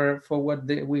for what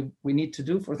we need to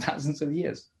do for thousands of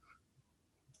years.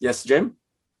 Yes, Jim?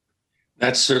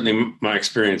 That's certainly my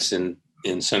experience in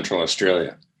Central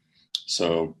Australia.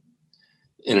 So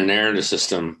in an Aranda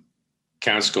system,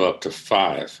 counts go up to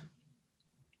 5,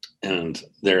 and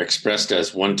they're expressed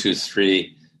as 1, 2,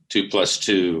 3, 2 plus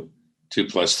 2, 2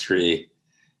 plus 3,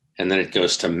 and then it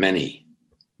goes to many.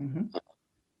 Mm-hmm.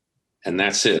 And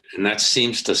that's it. And that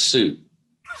seems to suit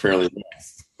fairly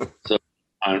well. So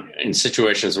in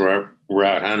situations where we're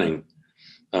out hunting,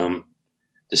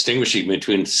 distinguishing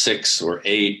between 6 or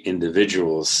 8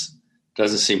 individuals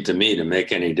doesn't seem to me to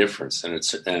make any difference.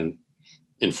 And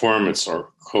informants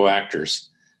or co-actors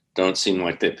don't seem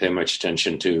like they pay much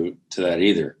attention to that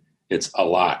either. It's a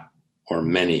lot or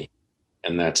many,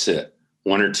 and that's it.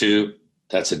 1 or 2,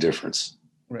 that's a difference.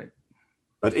 Right.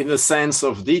 But in the sense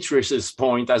of Dietrich's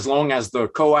point, as long as the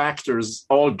co-actors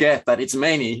all get that it's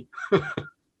many,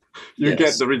 you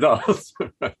get the results.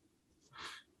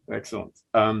 Excellent.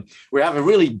 We have a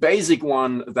really basic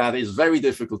one that is very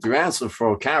difficult to answer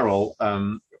for Carol.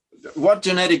 What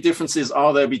genetic differences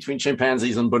are there between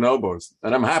chimpanzees and bonobos?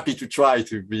 And I'm happy to try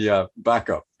to be a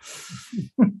backup.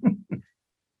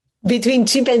 Between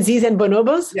chimpanzees and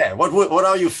bonobos? Yeah. What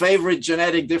are your favorite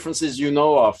genetic differences you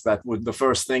know of that would the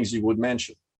first things you would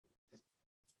mention?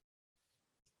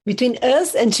 Between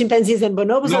us and chimpanzees and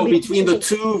bonobos? No,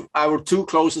 between our two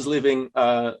closest living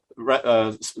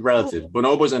relatives,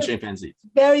 bonobos and chimpanzees.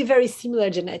 Very, very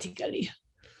similar genetically.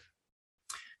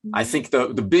 I think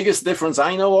the biggest difference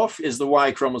I know of is the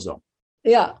Y chromosome.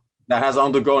 Yeah. That has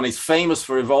undergone, it's famous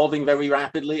for evolving very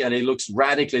rapidly, and it looks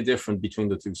radically different between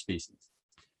the two species.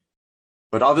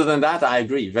 But other than that, I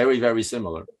agree, very, very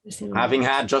similar, having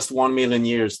had just 1 million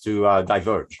years to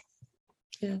diverge.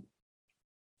 Yeah.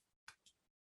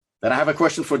 Then I have a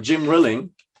question for Jim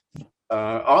Rilling.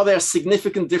 Are there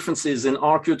significant differences in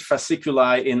arcuate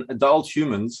fasciculi in adult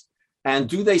humans, and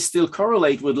do they still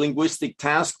correlate with linguistic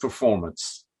task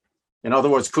performance? In other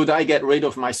words, could I get rid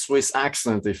of my Swiss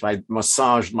accent if I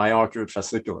massaged my arcuate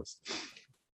fasciculus?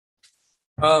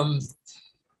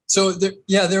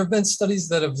 There have been studies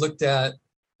that have looked at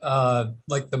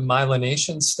like the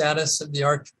myelination status of the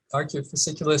arcuate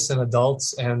fasciculus in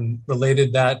adults and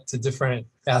related that to different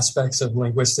aspects of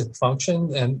linguistic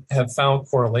function and have found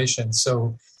correlation.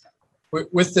 So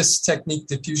with this technique,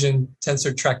 diffusion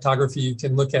tensor tractography, you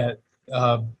can look at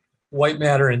white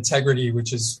matter integrity,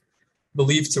 which is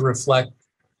believed to reflect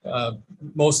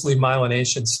mostly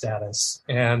myelination status.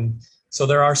 And so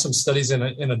there are some studies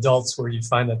in adults where you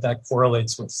find that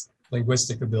correlates with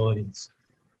linguistic abilities.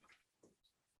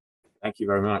 Thank you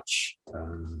very much. I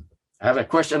have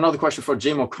another question for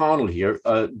Jim O'Connell here.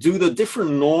 Do the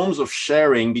different norms of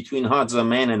sharing between Hadza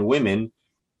men and women,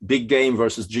 big game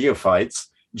versus geophytes,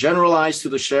 generalize to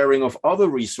the sharing of other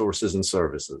resources and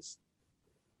services?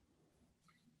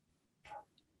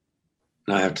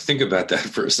 Now I have to think about that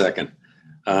for a second.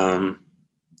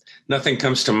 Nothing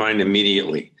comes to mind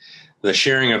immediately. The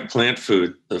sharing of plant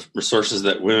food, the resources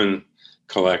that women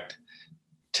collect,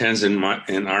 tends in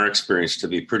our experience to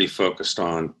be pretty focused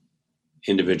on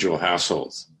individual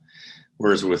households.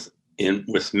 Whereas with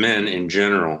men in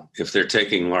general, if they're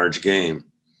taking large game,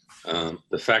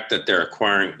 the fact that they're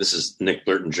acquiring, this is Nick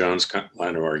Blurton-Jones'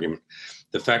 line of argument,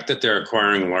 the fact that they're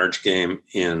acquiring large game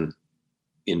in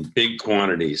big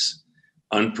quantities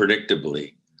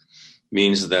unpredictably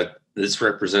means that this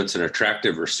represents an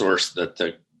attractive resource that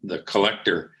the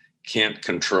collector can't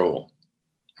control.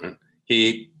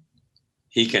 He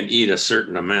can eat a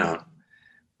certain amount,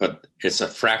 but it's a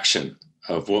fraction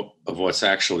of what's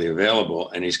actually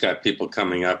available, and he's got people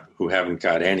coming up who haven't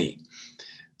got any.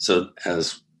 So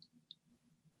as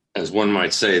one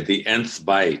might say, the nth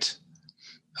bite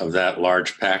of that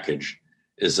large package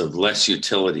is of less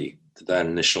utility to that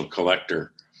initial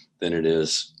collector than it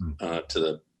is to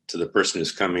the person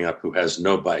who's coming up who has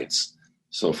no bites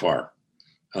so far.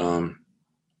 On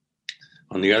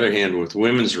the other hand, with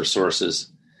women's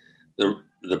resources, the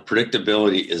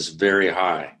predictability is very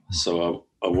high. So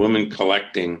a woman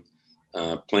collecting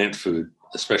plant food,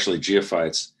 especially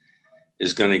geophytes,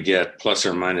 is going to get plus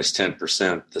or minus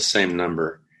 10%, the same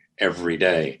number every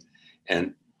day.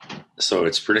 And so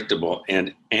it's predictable.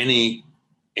 And any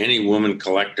woman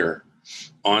collector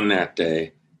on that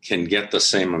day can get the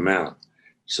same amount.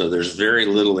 So there's very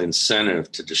little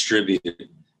incentive to distribute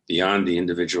beyond the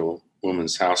individual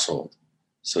woman's household.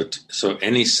 So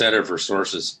any set of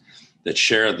resources that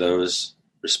share those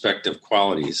respective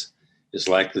qualities is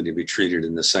likely to be treated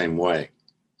in the same way.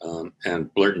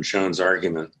 And Blurton-Jones'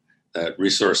 argument that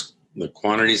the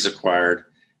quantities acquired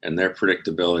and their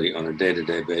predictability on a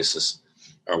day-to-day basis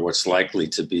are what's likely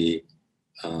to be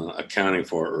accounting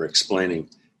for or explaining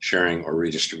sharing or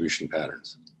redistribution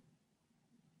patterns.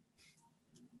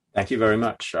 Thank you very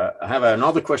much. I have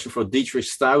another question for Dietrich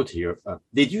Stout here.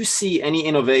 Did you see any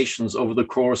innovations over the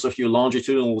course of your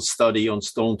longitudinal study on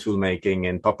stone tool making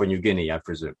in Papua New Guinea, I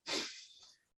presume?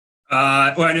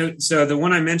 Well, I know. So the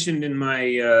one I mentioned in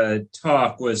my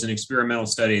talk was an experimental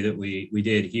study that we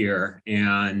did here,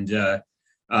 and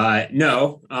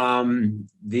no.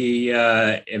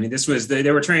 This was they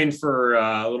were trained for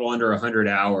a little under 100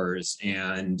 hours,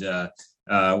 and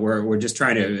we're just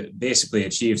trying to basically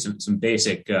achieve some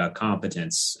basic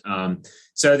competence.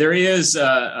 So there is,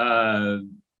 I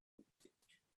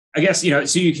guess,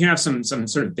 so you can have some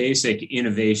sort of basic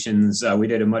innovations. We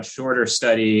did a much shorter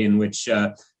study in which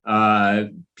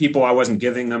people, I wasn't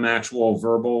giving them actual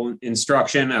verbal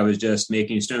instruction. I was just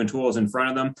making stone tools in front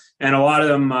of them. And a lot of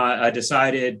them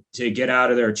decided to get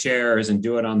out of their chairs and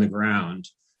do it on the ground,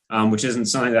 which isn't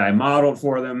something that I modeled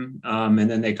for them. And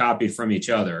then they copied from each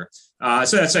other.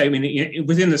 So that's,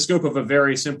 within the scope of a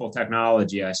very simple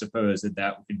technology, I suppose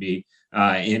that would be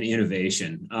an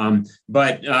innovation.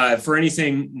 But for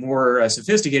anything more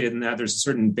sophisticated than that, there's a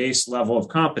certain base level of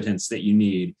competence that you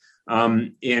need.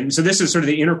 And so this is sort of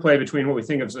the interplay between what we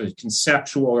think of as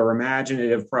conceptual or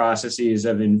imaginative processes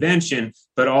of invention,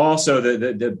 but also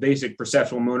the basic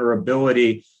perceptual motor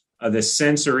ability, the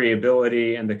sensory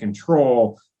ability, and the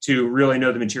control to really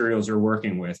know the materials you're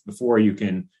working with before you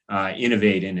can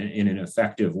innovate in an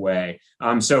effective way.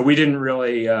 So we didn't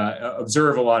really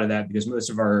observe a lot of that because most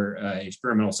of our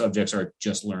experimental subjects are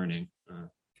just learning.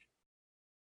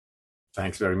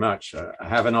 Thanks very much. I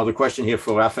have another question here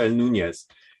for Rafael Nunez.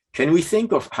 Can we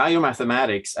think of higher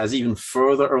mathematics as even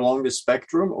further along the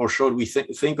spectrum, or should we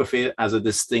think of it as a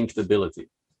distinct ability?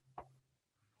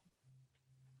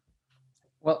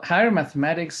 Well, higher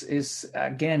mathematics is,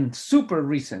 again, super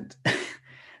recent.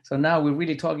 So now we're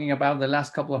really talking about the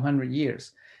last couple of 100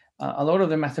 years. A lot of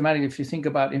the mathematics, if you think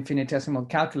about infinitesimal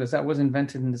calculus, that was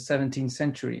invented in the 17th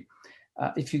century.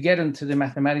 If you get into the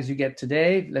mathematics you get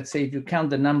today, let's say if you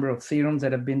count the number of theorems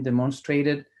that have been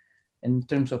demonstrated in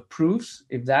terms of proofs,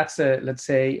 if that's, let's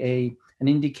say, an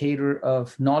indicator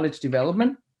of knowledge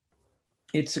development,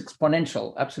 it's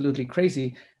exponential, absolutely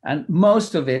crazy. And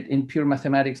most of it in pure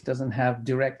mathematics doesn't have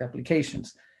direct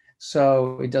applications.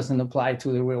 So it doesn't apply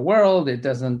to the real world. It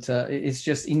doesn't, it's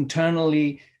just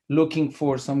internally looking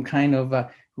for some kind of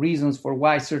reasons for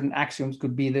why certain axioms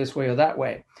could be this way or that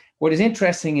way. What is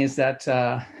interesting is that,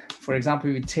 for example,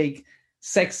 if you take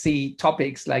sexy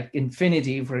topics like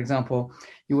infinity, for example,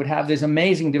 you would have these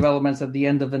amazing developments at the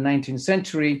end of the 19th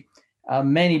century,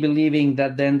 many believing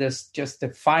that then there's just the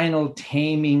final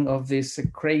taming of this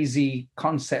crazy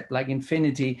concept like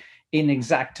infinity in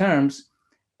exact terms,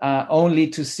 only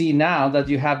to see now that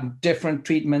you have different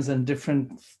treatments and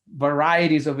different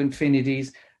varieties of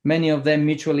infinities, many of them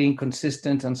mutually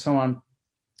inconsistent and so on.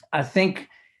 I think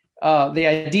the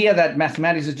idea that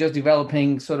mathematics is just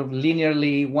developing sort of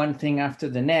linearly one thing after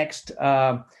the next,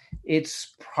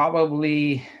 it's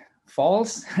probably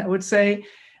false, I would say.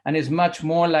 And it's much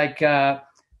more like,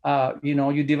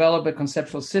 you develop a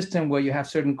conceptual system where you have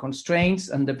certain constraints,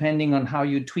 and depending on how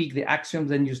you tweak the axioms,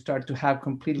 then you start to have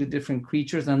completely different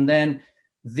creatures. And then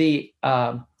the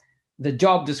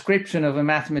job description of a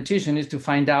mathematician is to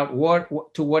find out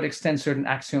to what extent certain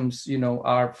axioms,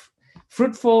 are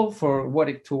fruitful,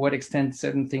 to what extent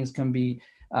certain things can be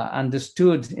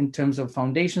understood in terms of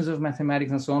foundations of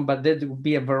mathematics and so on. But there will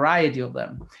be a variety of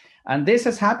them. And this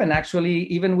has happened actually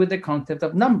even with the concept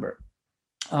of number.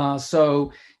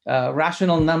 So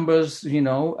rational numbers,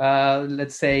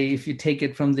 let's say if you take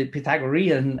it from the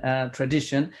Pythagorean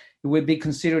tradition, it would be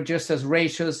considered just as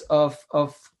ratios of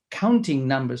counting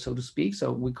numbers, so to speak.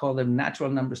 So we call them natural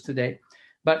numbers today.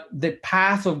 But the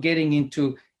path of getting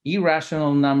into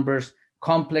irrational numbers,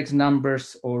 complex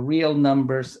numbers, or real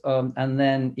numbers, and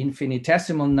then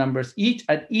infinitesimal numbers,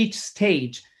 at each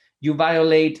stage, you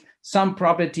violate some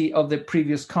property of the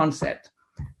previous concept.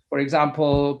 For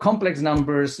example, complex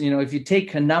numbers, if you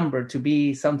take a number to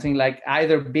be something like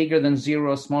either bigger than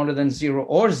zero, smaller than zero,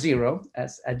 or zero,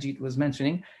 as Ajit was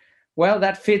mentioning, well,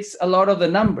 that fits a lot of the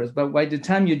numbers. But by the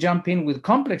time you jump in with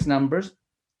complex numbers,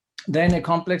 then a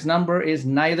complex number is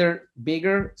neither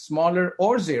bigger, smaller,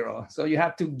 or zero. So you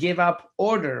have to give up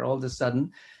order all of a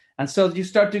sudden. And so you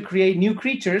start to create new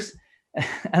creatures,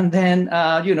 and then,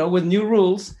 with new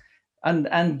rules,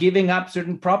 and giving up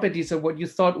certain properties of what you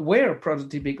thought were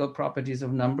prototypical properties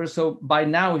of numbers. So by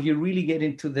now, if you really get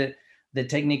into the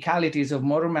technicalities of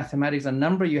modern mathematics and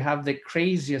number, you have the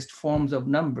craziest forms of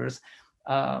numbers.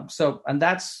 And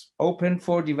that's open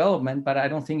for development, but I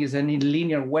don't think there's any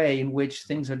linear way in which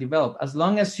things are developed. As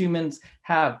long as humans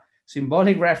have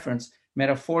symbolic reference,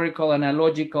 metaphorical,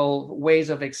 analogical ways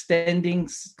of extending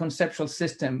conceptual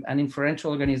system and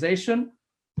inferential organization,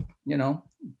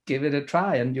 give it a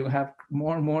try, and you have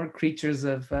more and more creatures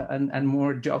and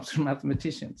more jobs for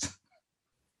mathematicians.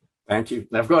 Thank you.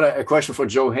 I've got a question for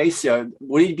Joe Hacia.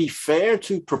 Would it be fair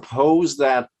to propose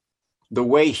that the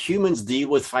way humans deal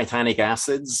with phytanic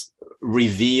acids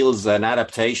reveals an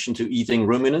adaptation to eating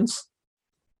ruminants?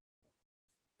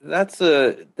 That's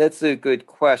a good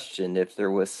question. If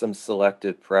there was some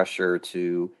selective pressure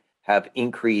to have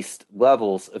increased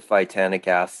levels of phytanic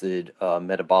acid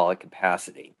metabolic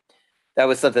capacity. That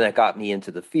was something that got me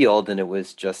into the field, and it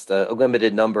was just a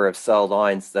limited number of cell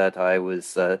lines that I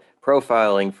was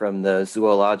profiling from the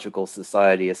Zoological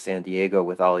Society of San Diego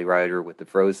with Ollie Ryder with the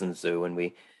Frozen Zoo, and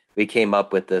we came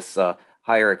up with this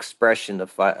higher expression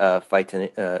of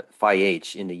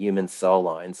Phi-H in the human cell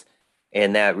lines,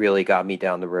 and that really got me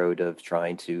down the road of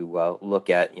trying to look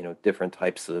at different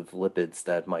types of lipids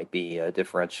that might be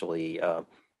differentially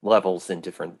levels in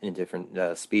different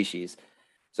species.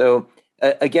 So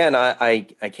again, I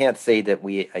can't say that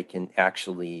I can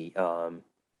actually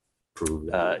prove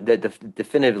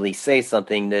definitively say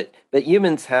something that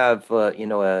humans have a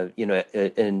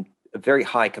very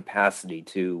high capacity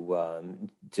to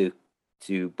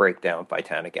break down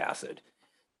phytanic acid.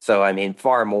 So I mean,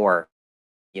 far more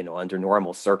under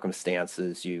normal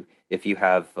circumstances, if you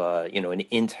have, an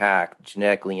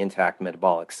genetically intact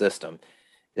metabolic system,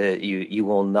 you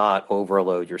will not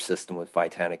overload your system with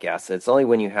phytanic acid. It's only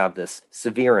when you have this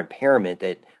severe impairment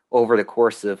that over the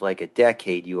course of like a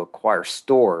decade, you acquire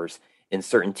stores in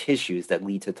certain tissues that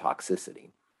lead to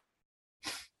toxicity.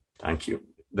 Thank you.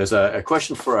 There's a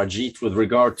question for Ajit with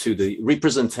regard to the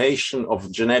representation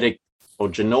of genetic or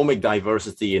genomic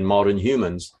diversity in modern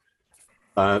humans.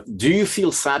 Do you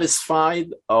feel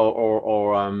satisfied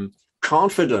or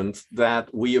confident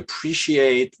that we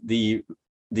appreciate the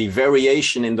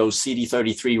variation in those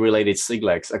CD33 related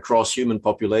siglecs across human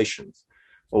populations?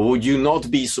 Or would you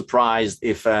not be surprised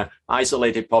if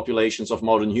isolated populations of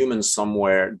modern humans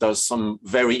somewhere does some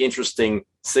very interesting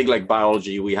siglec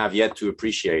biology we have yet to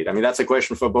appreciate? I mean, that's a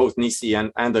question for both Nisi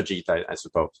and Ajit, I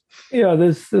suppose. Yeah,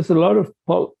 there's a lot of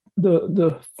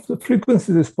the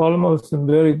frequency of this polymorphism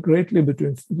vary greatly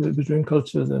between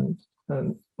cultures and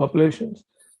populations.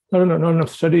 Not enough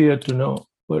study yet to know,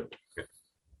 but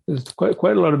there's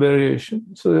quite a lot of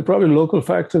variation. So there are probably local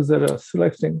factors that are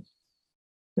selecting,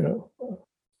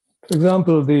 for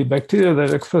example, the bacteria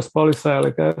that express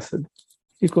polysialic acid,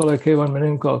 E. coli K1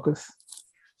 meningococcus,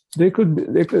 they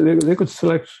could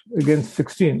select against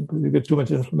 16 because you get too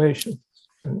much inflammation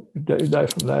and you die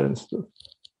from that instead of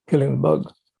killing the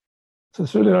bug. So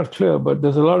it's really not clear, but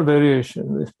there's a lot of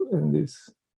variation in these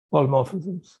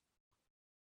polymorphisms.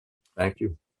 Thank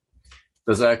you.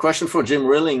 There's a question for Jim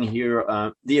Rilling here.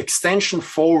 The extension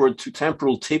forward to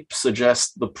temporal tip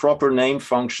suggests the proper name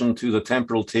function to the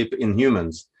temporal tip in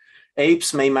humans.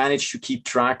 Apes may manage to keep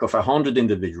track of 100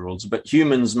 individuals, but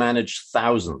humans manage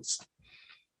thousands.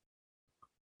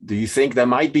 Do you think there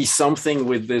might be something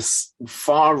with this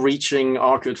far-reaching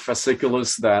arcuate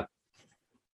fasciculus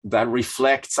that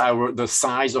reflects the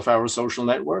size of our social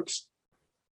networks,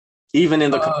 even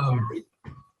in the country,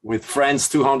 with friends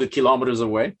 200 kilometers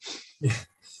away? Yeah.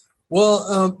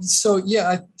 Well,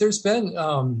 there's been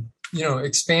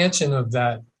expansion of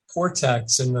that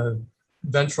cortex in the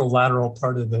ventrolateral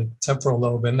part of the temporal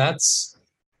lobe, and that's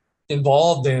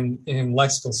involved in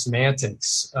lexical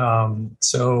semantics.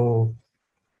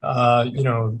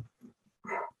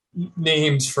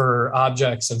 Names for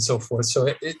objects and so forth.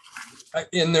 So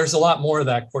and there's a lot more of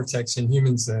that cortex in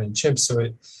humans than in chimps. So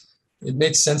it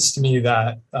makes sense to me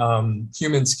that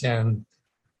humans can,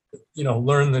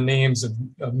 learn the names of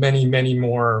many, many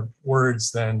more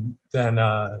words than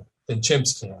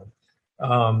chimps can.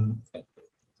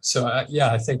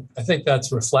 I think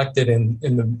that's reflected in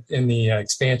the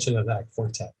expansion of that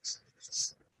cortex.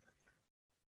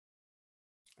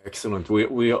 Excellent.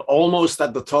 We are almost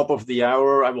at the top of the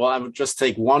hour. I would just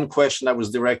take one question that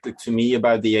was directed to me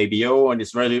about the ABO, and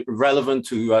it's really relevant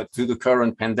to the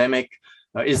current pandemic.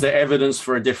 Is there evidence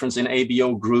for a difference in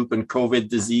ABO group and COVID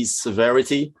disease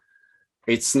severity?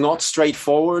 It's not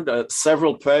straightforward.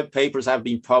 Several papers have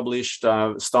been published,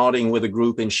 starting with a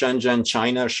group in Shenzhen,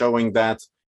 China, showing that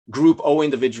Group O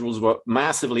individuals were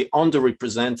massively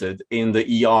underrepresented in the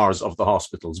ERs of the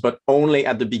hospitals, but only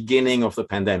at the beginning of the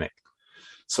pandemic.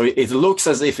 So it looks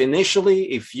as if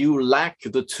initially, if you lack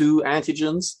the two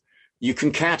antigens, you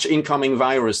can catch incoming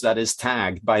virus that is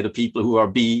tagged by the people who are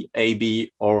B,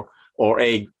 AB, or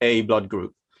A blood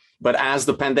group. But as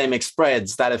the pandemic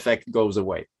spreads, that effect goes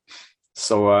away.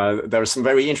 So there are some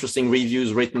very interesting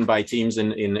reviews written by teams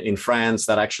in France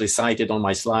that actually cited on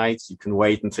my slides. You can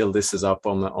wait until this is up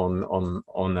on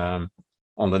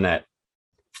the net.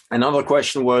 Another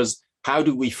question was, how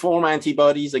do we form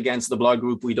antibodies against the blood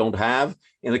group we don't have?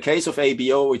 In the case of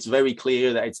ABO, it's very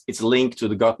clear that it's linked to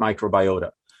the gut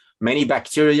microbiota. Many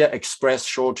bacteria express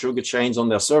short sugar chains on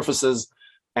their surfaces,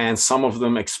 and some of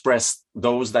them express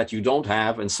those that you don't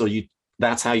have. And so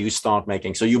that's how you start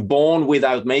making. So you're born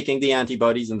without making the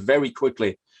antibodies, and very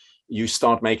quickly you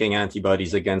start making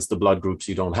antibodies against the blood groups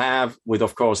you don't have, with,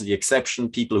 of course, the exception,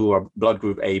 people who are blood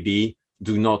group AB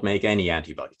do not make any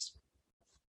antibodies.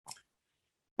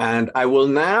 And I will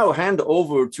now hand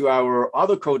over to our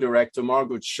other co-director,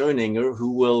 Margaret Schoeninger,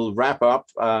 who will wrap up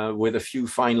with a few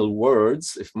final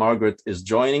words, if Margaret is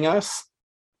joining us.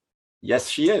 Yes,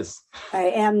 she is. I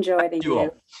am joining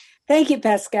you. Thank you,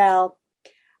 Pascal.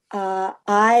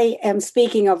 I am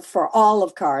speaking for all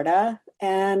of CARTA,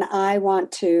 and I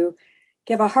want to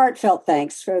give a heartfelt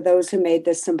thanks for those who made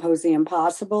this symposium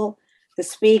possible. The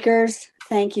speakers,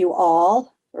 thank you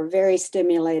all for very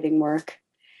stimulating work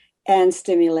and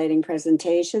stimulating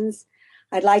presentations.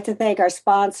 I'd like to thank our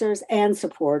sponsors and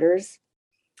supporters.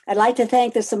 I'd like to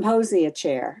thank the symposia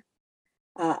chair,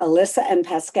 Alyssa and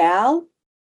Pascal,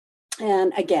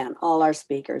 and again, all our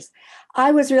speakers.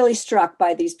 I was really struck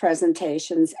by these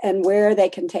presentations and where they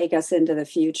can take us into the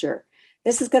future.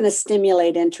 This is going to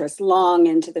stimulate interest long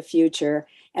into the future.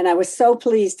 And I was so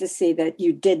pleased to see that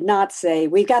you did not say,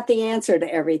 we got the answer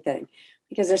to everything,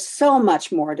 because there's so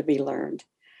much more to be learned.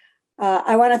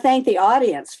 I want to thank the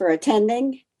audience for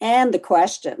attending and the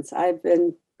questions. I've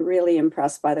been really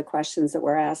impressed by the questions that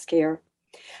were asked here.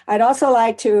 I'd also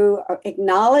like to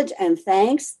acknowledge and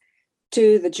thanks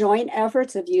to the joint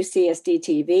efforts of UCSD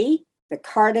TV, the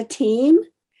CARTA team,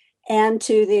 and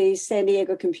to the San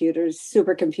Diego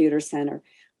Supercomputer Center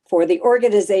for the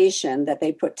organization that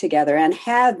they put together and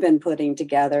have been putting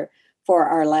together for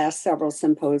our last several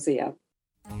symposia.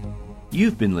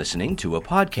 You've been listening to a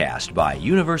podcast by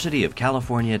University of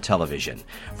California Television.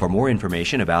 For more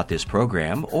information about this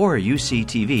program or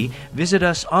UCTV, visit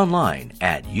us online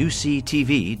at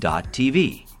uctv.tv.